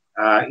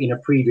in a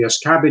previous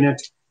cabinet,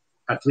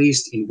 at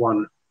least in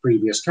one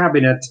previous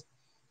cabinet,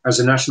 as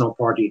a National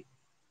Party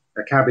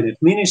cabinet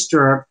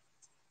minister,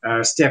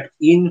 stepped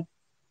in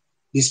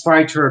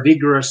despite her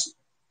vigorous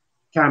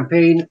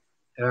campaign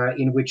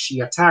in which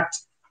she attacked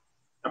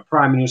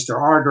Prime Minister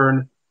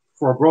Ardern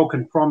for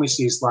broken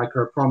promises, like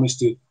her promise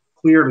to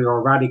clearly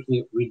or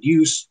radically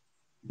reduce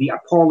the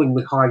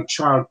appallingly high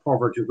child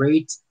poverty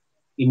rate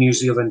in New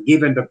Zealand,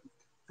 given the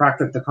fact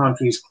that the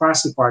country is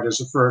classified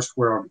as a first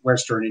world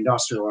Western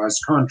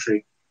industrialized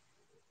country.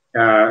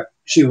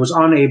 She was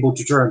unable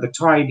to turn the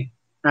tide,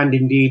 and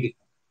indeed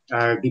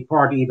the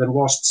party even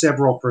lost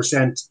several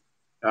percent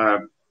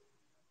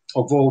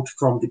of vote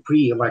from the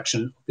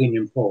pre-election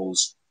opinion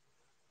polls.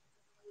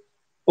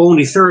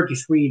 Only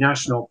 33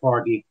 National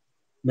Party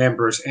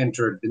members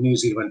entered the New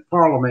Zealand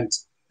Parliament,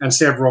 and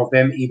several of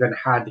them even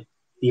had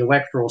the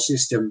electoral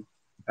system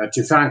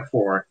to thank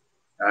for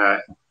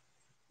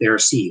their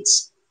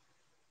seats.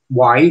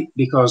 Why?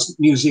 Because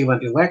New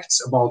Zealand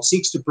elects about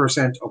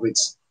 60% of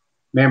its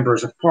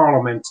members of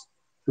parliament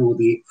through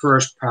the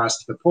first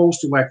past the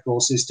post electoral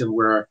system,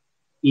 where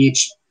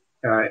each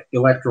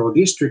electoral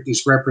district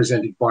is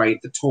represented by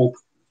the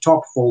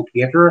top vote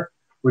getter,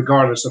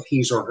 regardless of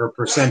his or her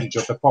percentage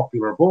of the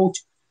popular vote,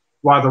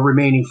 while the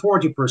remaining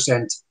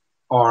 40%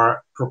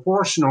 are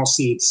proportional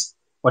seats,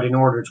 but in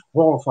order to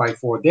qualify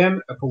for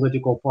them, a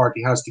political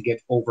party has to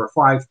get over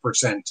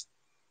 5%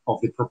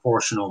 of the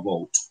proportional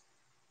vote.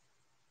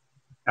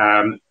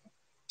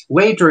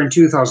 Later in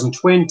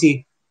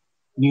 2020,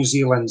 New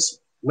Zealand's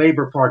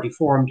Labour Party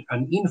formed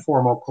an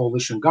informal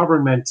coalition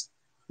government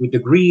with the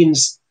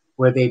Greens,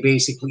 where they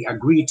basically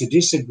agreed to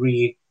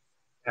disagree,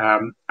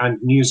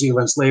 and New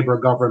Zealand's Labour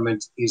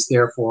government is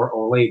therefore,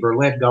 or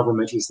Labour-led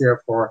government is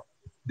therefore,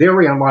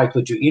 very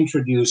unlikely to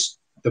introduce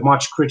the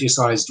much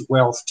criticized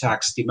wealth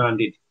tax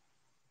demanded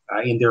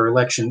in their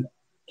election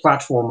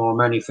platform or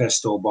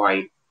manifesto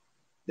by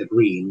the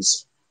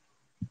Greens.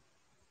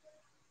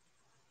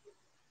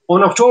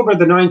 On October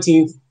the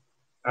 19th,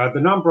 the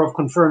number of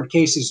confirmed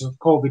cases of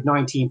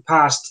COVID-19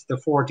 passed the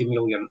 40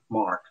 million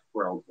mark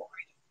worldwide.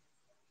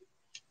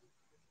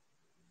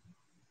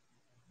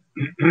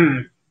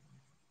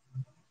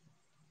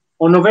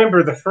 On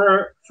November the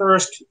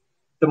 1st,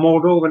 the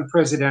Moldovan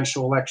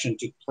presidential election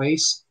took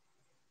place.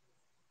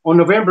 On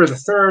November the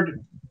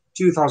 3rd,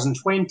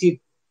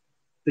 2020,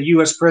 the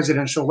US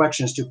presidential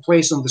elections took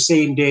place on the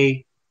same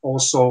day.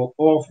 Also,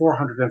 all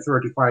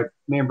 435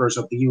 members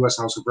of the US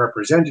House of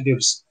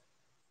Representatives,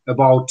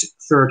 about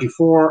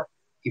 34,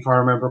 if I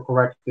remember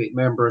correctly,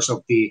 members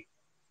of the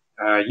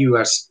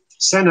US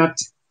Senate,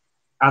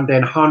 and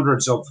then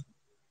hundreds of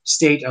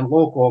state and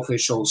local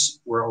officials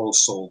were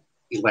also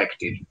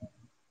elected.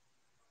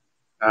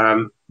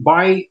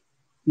 By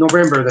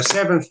November the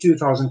 7th,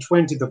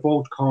 2020, the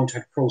vote count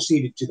had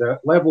proceeded to the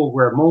level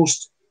where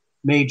most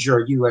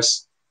major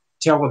US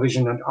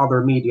television and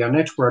other media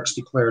networks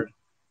declared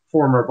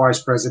former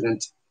Vice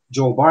President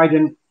Joe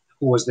Biden,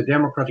 who was the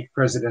Democratic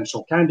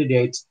presidential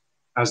candidate,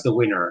 as the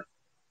winner.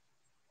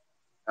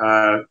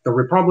 The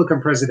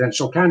Republican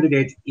presidential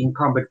candidate,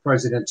 incumbent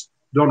President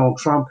Donald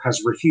Trump,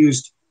 has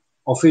refused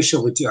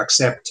officially to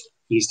accept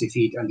his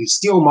defeat and is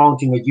still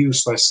mounting a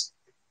useless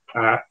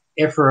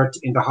effort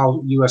in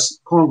the US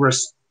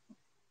Congress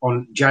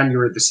on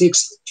January the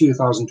 6th,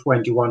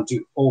 2021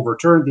 to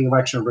overturn the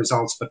election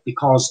results. But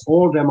because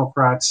all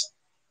Democrats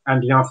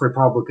and enough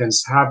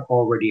Republicans have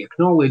already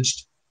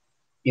acknowledged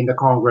in the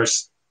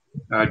Congress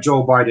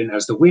Joe Biden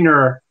as the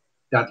winner,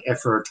 that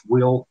effort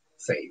will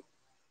fail.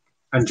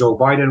 And Joe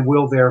Biden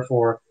will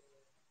therefore,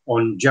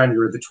 on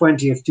January the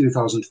 20th,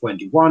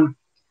 2021,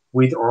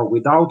 with or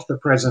without the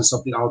presence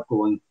of the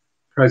outgoing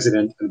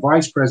president and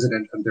vice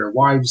president and their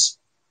wives,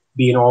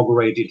 be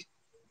inaugurated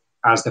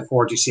as the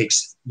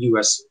 46th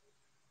US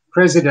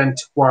president,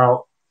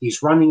 while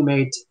his running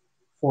mate,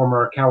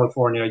 former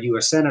California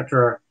US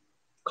Senator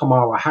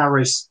Kamala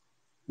Harris,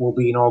 will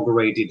be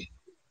inaugurated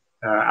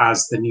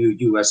as the new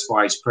US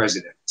vice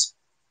president.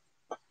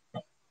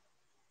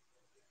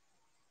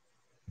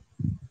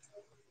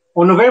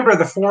 On November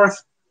the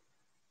 4th,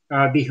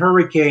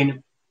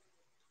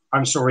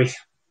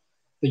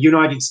 the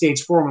United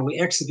States formally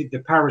exited the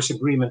Paris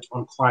Agreement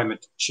on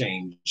climate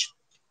change.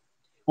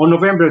 On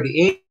November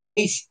the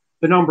 8th,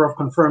 the number of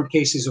confirmed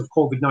cases of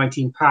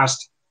COVID-19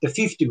 passed the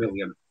 50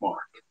 million mark.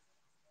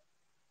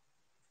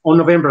 On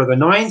November the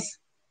 9th,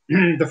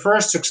 the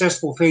first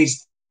successful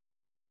phase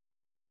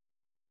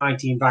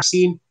 19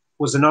 vaccine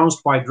was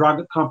announced by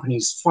drug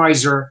companies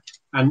Pfizer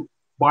and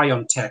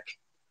BioNTech,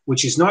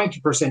 which is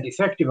 90%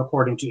 effective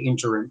according to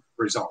interim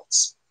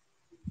results.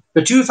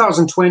 The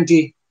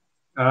 2020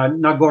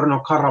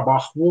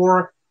 Nagorno-Karabakh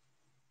war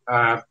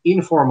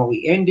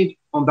informally ended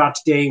on that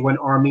day when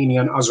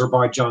Armenia and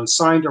Azerbaijan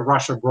signed a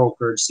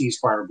Russia-brokered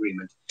ceasefire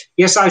agreement.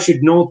 Yes, I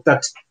should note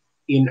that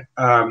in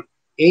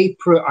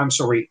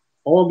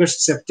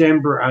August,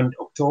 September, and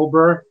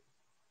October,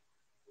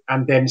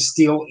 and then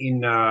still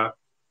in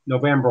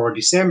November or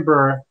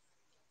December,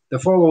 the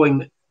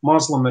following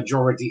Muslim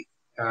majority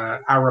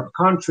Arab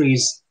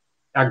countries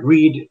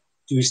agreed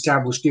to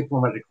establish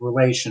diplomatic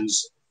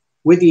relations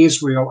with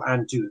Israel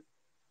and to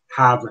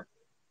have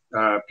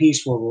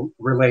peaceful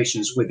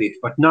relations with it,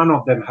 but none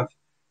of them have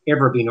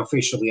ever been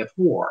officially at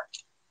war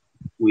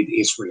with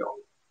Israel.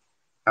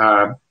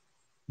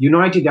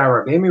 United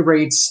Arab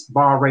Emirates,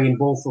 Bahrain,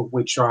 both of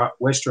which are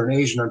Western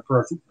Asian and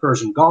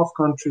Persian Gulf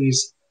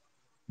countries,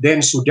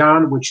 then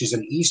Sudan, which is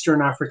an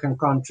Eastern African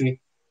country,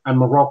 and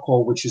Morocco,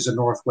 which is a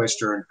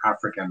Northwestern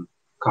African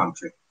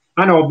country.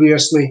 And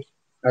obviously,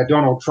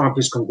 Donald Trump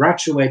is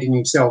congratulating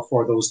himself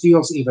for those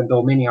deals, even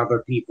though many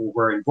other people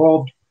were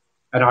involved.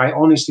 And I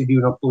honestly do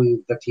not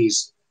believe that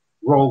his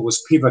role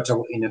was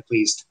pivotal in at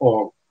least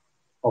all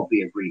of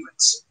the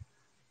agreements.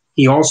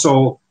 He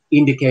also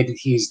indicated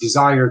his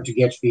desire to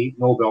get the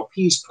Nobel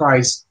Peace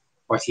Prize,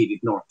 but he did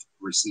not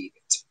receive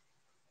it.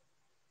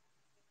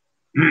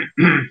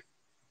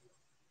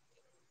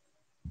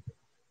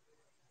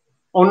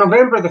 On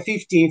November the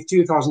 15th,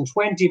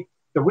 2020,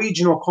 the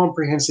Regional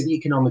Comprehensive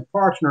Economic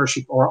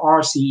Partnership, or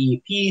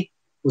RCEP,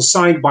 was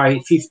signed by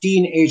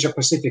 15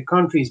 Asia-Pacific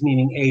countries,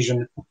 meaning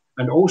Asian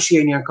and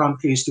Oceanian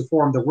countries, to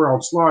form the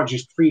world's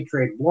largest free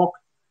trade bloc,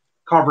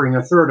 covering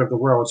a third of the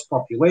world's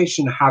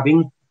population,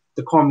 having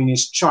the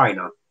communist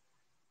China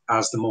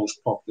as the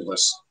most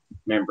populous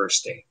member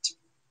state.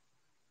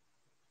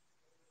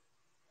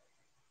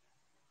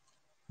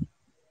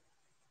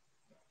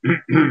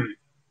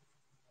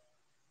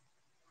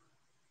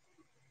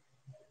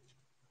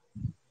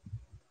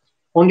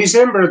 On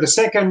December the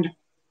 2nd,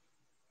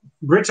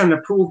 Britain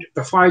approved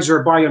the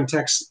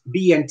Pfizer-BioNTech's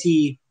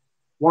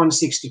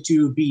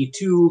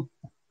BNT162b2.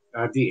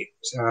 The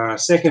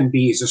second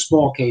B is a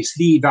small case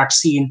V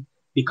vaccine,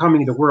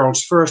 becoming the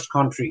world's first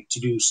country to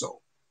do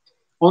so.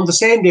 On the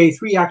same day,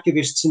 3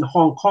 activists in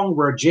Hong Kong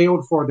were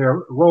jailed for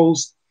their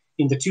roles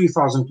in the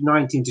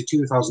 2019 to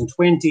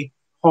 2020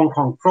 Hong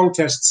Kong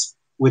protests,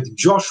 with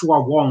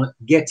Joshua Wong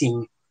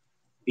getting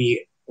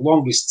the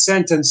longest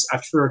sentence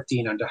at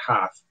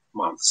 13.5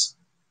 months.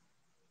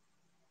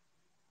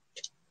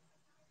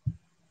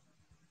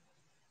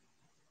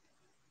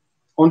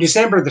 On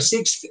December the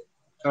 6th,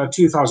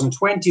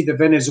 2020, the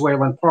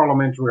Venezuelan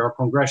parliamentary or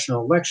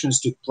congressional elections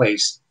took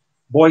place,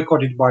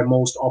 boycotted by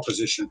most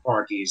opposition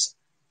parties.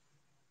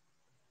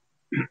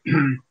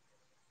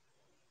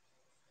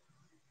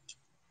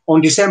 On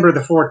December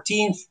the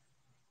 14th,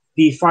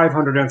 the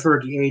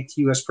 538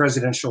 US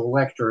presidential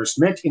electors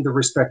met in the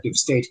respective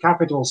state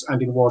capitals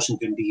and in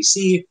Washington,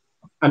 D.C.,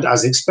 and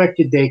as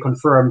expected, they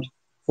confirmed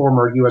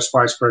former US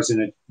Vice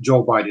President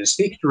Joe Biden's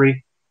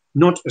victory.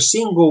 Not a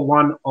single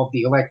one of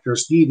the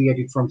electors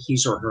deviated from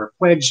his or her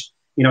pledge.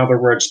 In other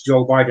words,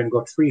 Joe Biden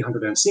got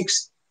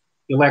 306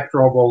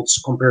 electoral votes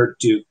compared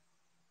to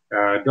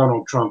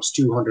Donald Trump's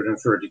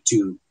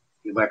 232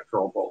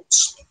 electoral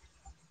votes.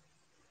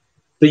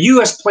 The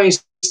US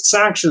placed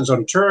sanctions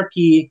on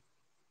Turkey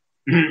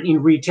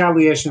in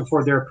retaliation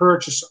for their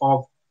purchase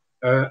of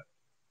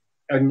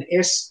an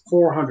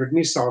S-400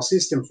 missile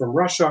system from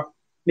Russia,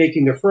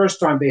 making the first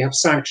time they have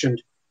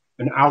sanctioned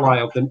an ally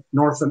of the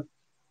North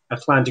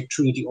Atlantic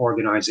Treaty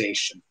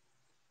Organization.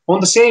 On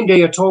the same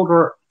day, a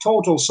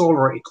total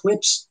solar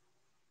eclipse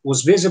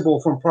was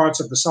visible from parts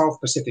of the South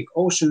Pacific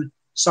Ocean,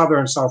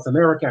 southern South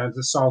America, and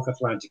the South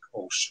Atlantic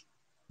Ocean.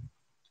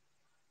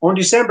 On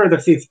December the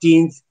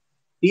 15th,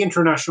 the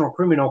International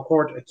Criminal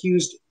Court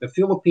accused the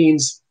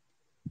Philippines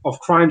of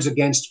crimes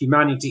against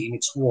humanity in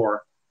its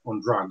war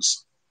on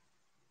drugs.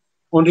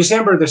 On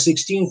December the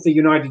 16th, the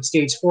United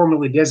States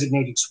formally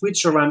designated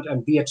Switzerland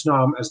and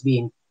Vietnam as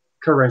being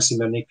currency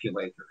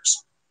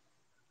manipulators.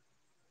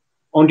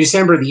 On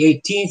December the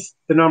 18th,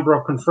 the number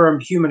of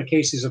confirmed human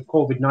cases of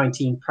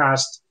COVID-19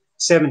 passed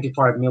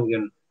 75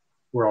 million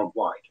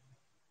worldwide.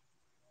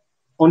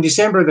 On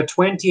December the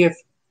 20th,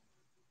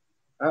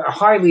 a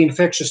highly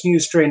infectious new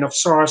strain of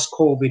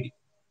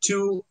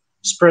SARS-CoV-2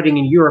 spreading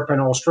in Europe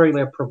and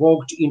Australia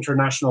provoked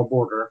international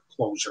border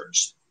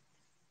closures.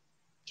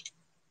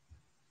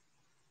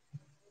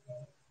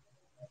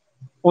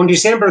 On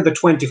December the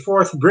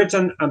 24th,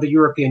 Britain and the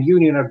European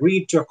Union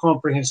agreed to a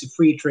comprehensive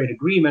free trade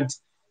agreement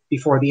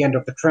before the end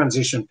of the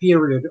transition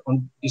period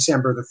on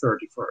December the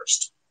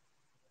 31st.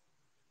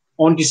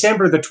 On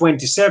December the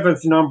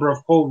 27th, the number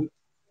of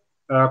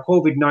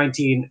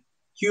COVID-19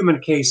 human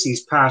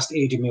cases passed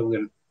 80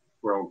 million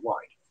worldwide.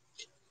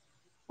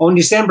 On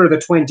December the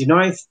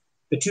 29th,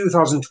 the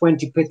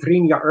 2020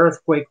 Petrinja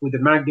earthquake with a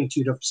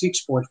magnitude of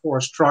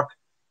 6.4 struck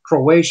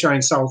Croatia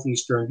in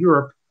southeastern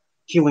Europe,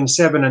 killing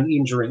 7 and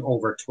injuring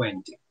over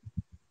 20.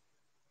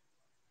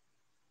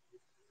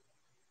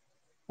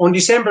 On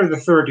December the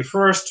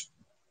 31st,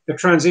 the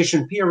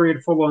transition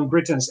period following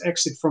Britain's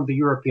exit from the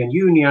European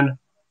Union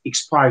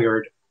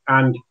expired,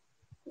 and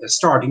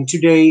starting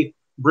today,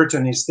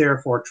 Britain is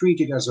therefore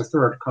treated as a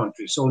third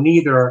country, so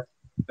neither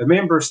a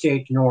member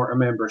state nor a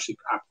membership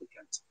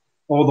applicant,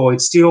 although it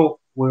still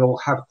will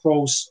have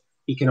close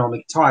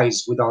economic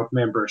ties without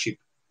membership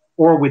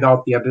or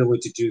without the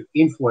ability to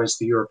influence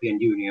the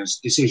European Union's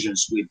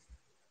decisions with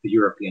the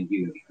European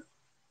Union.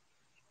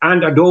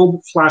 And Adobe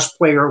Flash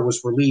Player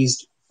was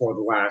released for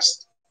the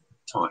last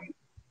time.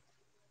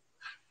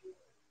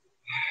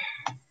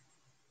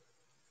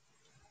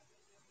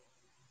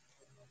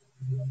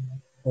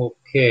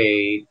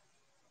 Okay.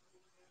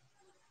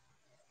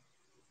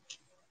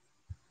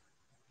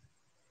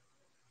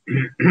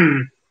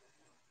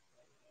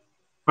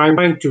 I'm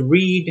going to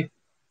read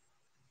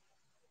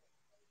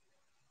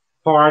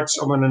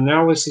parts of an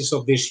analysis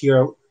of this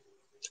year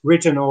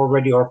written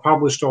already or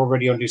published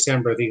already on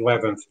December the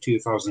 11th,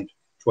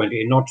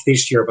 2020, not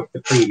this year, but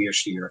the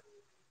previous year.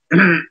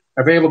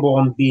 Available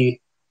on the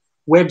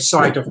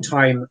website of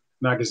Time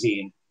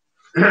magazine.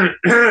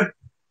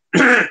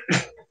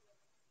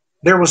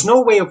 There was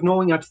no way of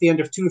knowing at the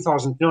end of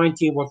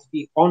 2019 what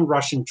the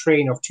onrushing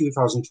train of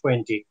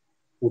 2020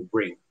 would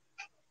bring.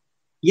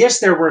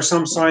 Yes, there were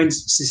some signs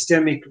of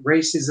systemic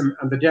racism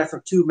and the death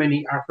of too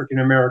many African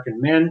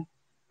American men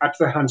at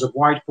the hands of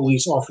white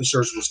police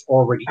officers was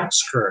already a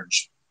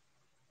scourge.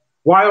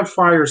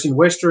 Wildfires in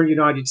western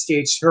United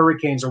States,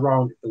 hurricanes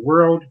around the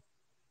world,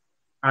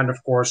 and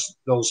of course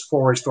those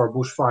forest or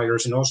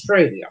bushfires in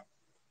Australia,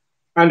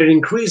 and an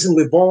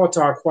increasingly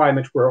volatile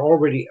climate were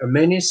already a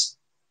menace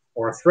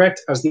or a threat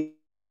as the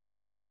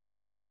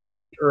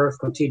Earth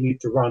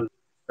continued to run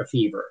a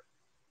fever.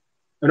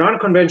 An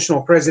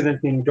unconventional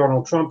president named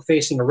Donald Trump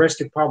facing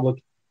arrested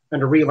public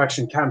and a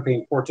re-election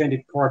campaign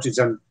portended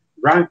partisan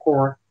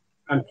rancor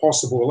and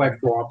possible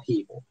electoral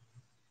upheaval.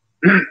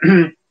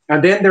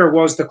 And then there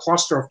was the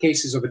cluster of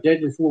cases of a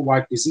deadly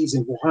flu-like disease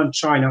in Wuhan,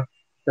 China,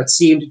 that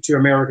seemed to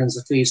Americans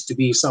at least to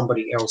be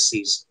somebody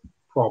else's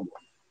problem.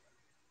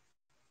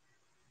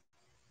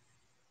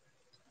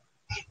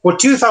 What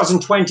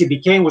 2020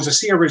 became was a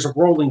series of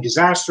rolling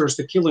disasters: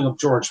 the killing of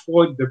George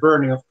Floyd, the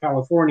burning of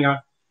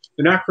California,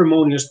 an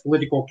acrimonious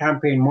political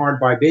campaign marred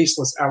by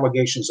baseless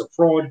allegations of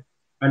fraud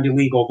and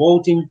illegal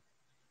voting,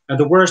 and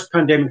the worst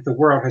pandemic the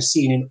world has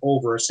seen in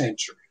over a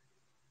century.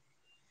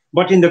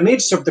 But in the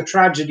midst of the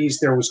tragedies,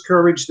 there was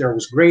courage, there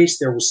was grace,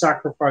 there was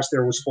sacrifice,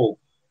 there was hope.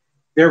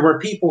 There were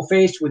people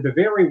faced with the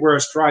very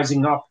worst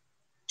rising up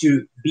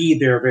to be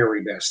their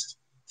very best.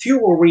 Few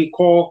will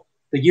recall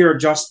the year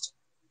just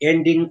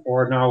ending,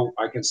 or now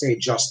I can say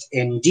just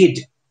ended,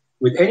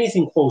 with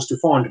anything close to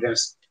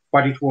fondness,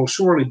 but it will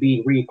surely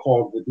be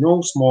recalled with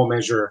no small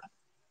measure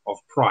of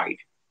pride.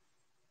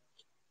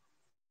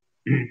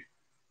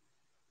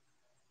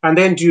 And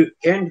then to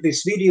end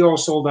this video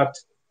so that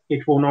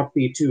it will not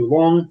be too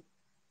long,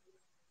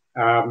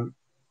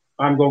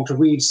 I'm going to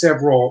read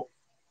several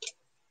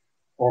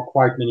or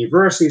quite many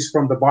verses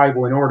from the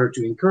Bible in order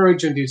to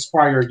encourage and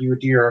inspire you,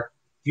 dear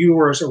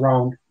viewers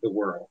around the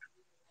world.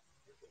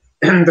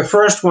 The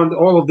first one,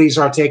 all of these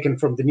are taken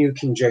from the New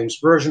King James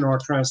Version or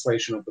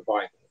translation of the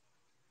Bible.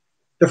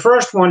 The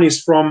first one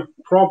is from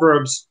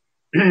Proverbs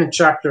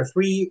chapter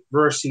 3,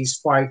 verses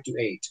 5 to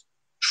 8.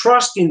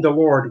 Trust in the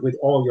Lord with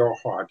all your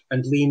heart,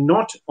 and lean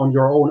not on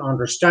your own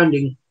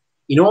understanding.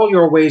 In all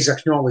your ways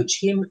acknowledge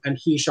him, and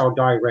he shall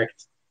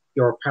direct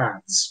your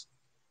paths.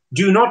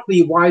 Do not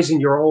be wise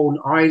in your own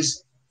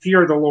eyes.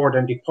 Fear the Lord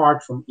and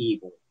depart from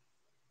evil.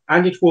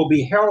 And it will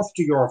be health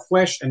to your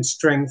flesh and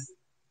strength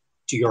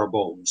to your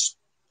bones.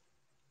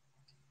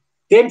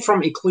 Then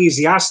from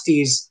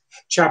Ecclesiastes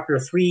chapter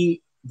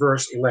 3,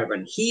 verse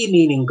 11. He,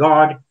 meaning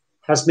God,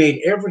 has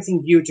made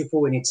everything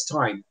beautiful in its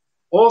time.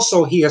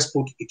 Also, he has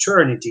put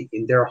eternity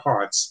in their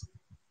hearts,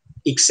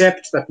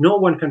 except that no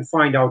one can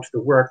find out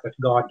the work that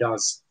God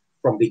does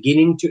from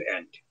beginning to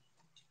end.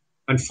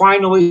 And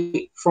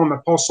finally, from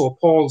Apostle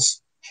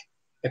Paul's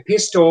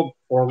epistle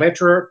or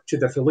letter to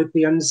the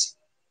Philippians,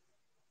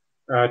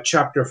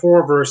 chapter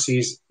 4,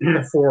 verses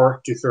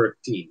 4 to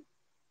 13.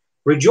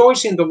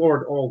 Rejoice in the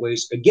Lord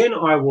always. Again,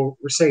 I will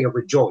say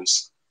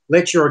rejoice.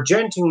 Let your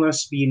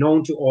gentleness be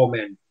known to all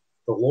men.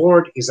 The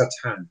Lord is at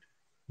hand.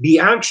 Be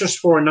anxious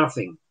for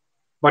nothing,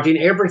 but in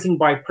everything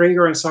by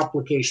prayer and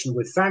supplication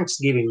with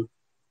thanksgiving,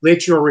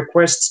 let your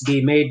requests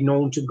be made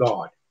known to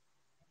God.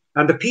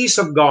 And the peace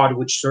of God,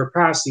 which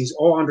surpasses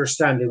all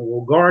understanding,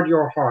 will guard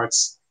your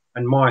hearts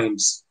and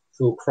minds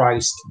through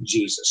Christ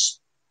Jesus.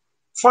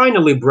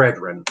 Finally,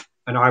 brethren,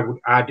 and I would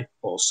add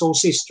also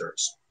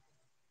sisters,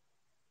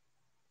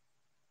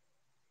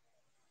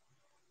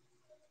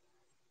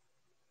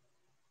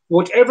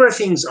 whatever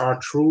things are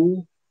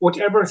true,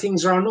 whatever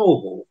things are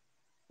noble,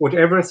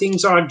 whatever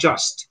things are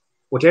just,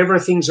 whatever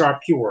things are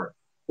pure,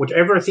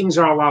 whatever things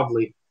are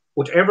lovely,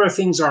 whatever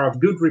things are of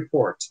good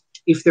report,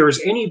 if there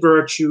is any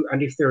virtue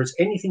and if there is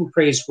anything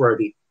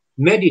praiseworthy,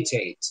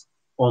 meditate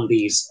on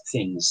these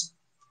things.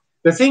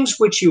 The things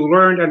which you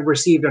learned and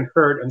received and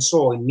heard and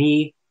saw in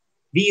me,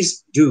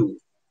 these do,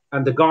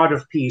 and the God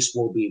of peace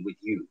will be with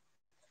you.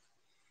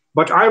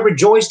 But I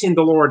rejoiced in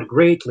the Lord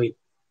greatly,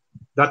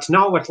 that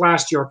now at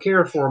last your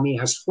care for me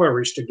has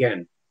flourished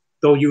again,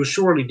 though you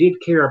surely did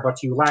care,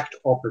 but you lacked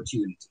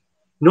opportunity.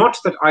 Not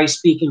that I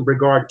speak in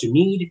regard to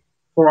need,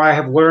 for I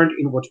have learned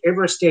in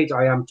whatever state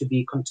I am to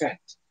be content.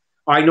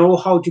 I know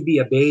how to be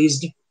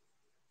abased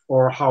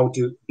or how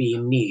to be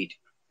in need,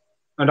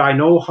 and I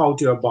know how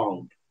to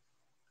abound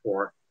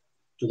or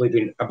to live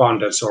in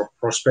abundance or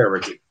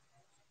prosperity.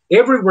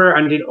 Everywhere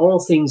and in all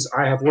things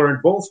I have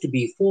learned both to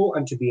be full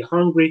and to be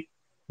hungry,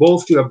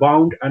 both to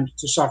abound and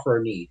to suffer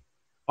need.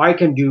 I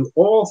can do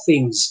all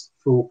things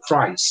through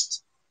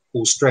Christ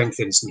who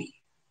strengthens me.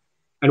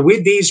 And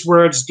with these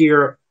words,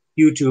 dear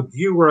YouTube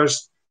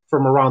viewers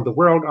from around the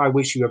world, I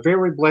wish you a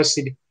very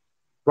blessed,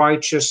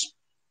 righteous,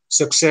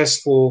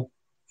 successful,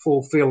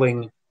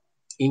 fulfilling,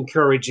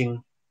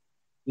 encouraging,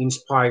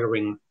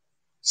 inspiring,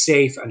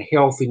 safe and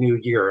healthy new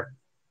year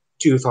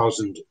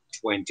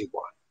 2021.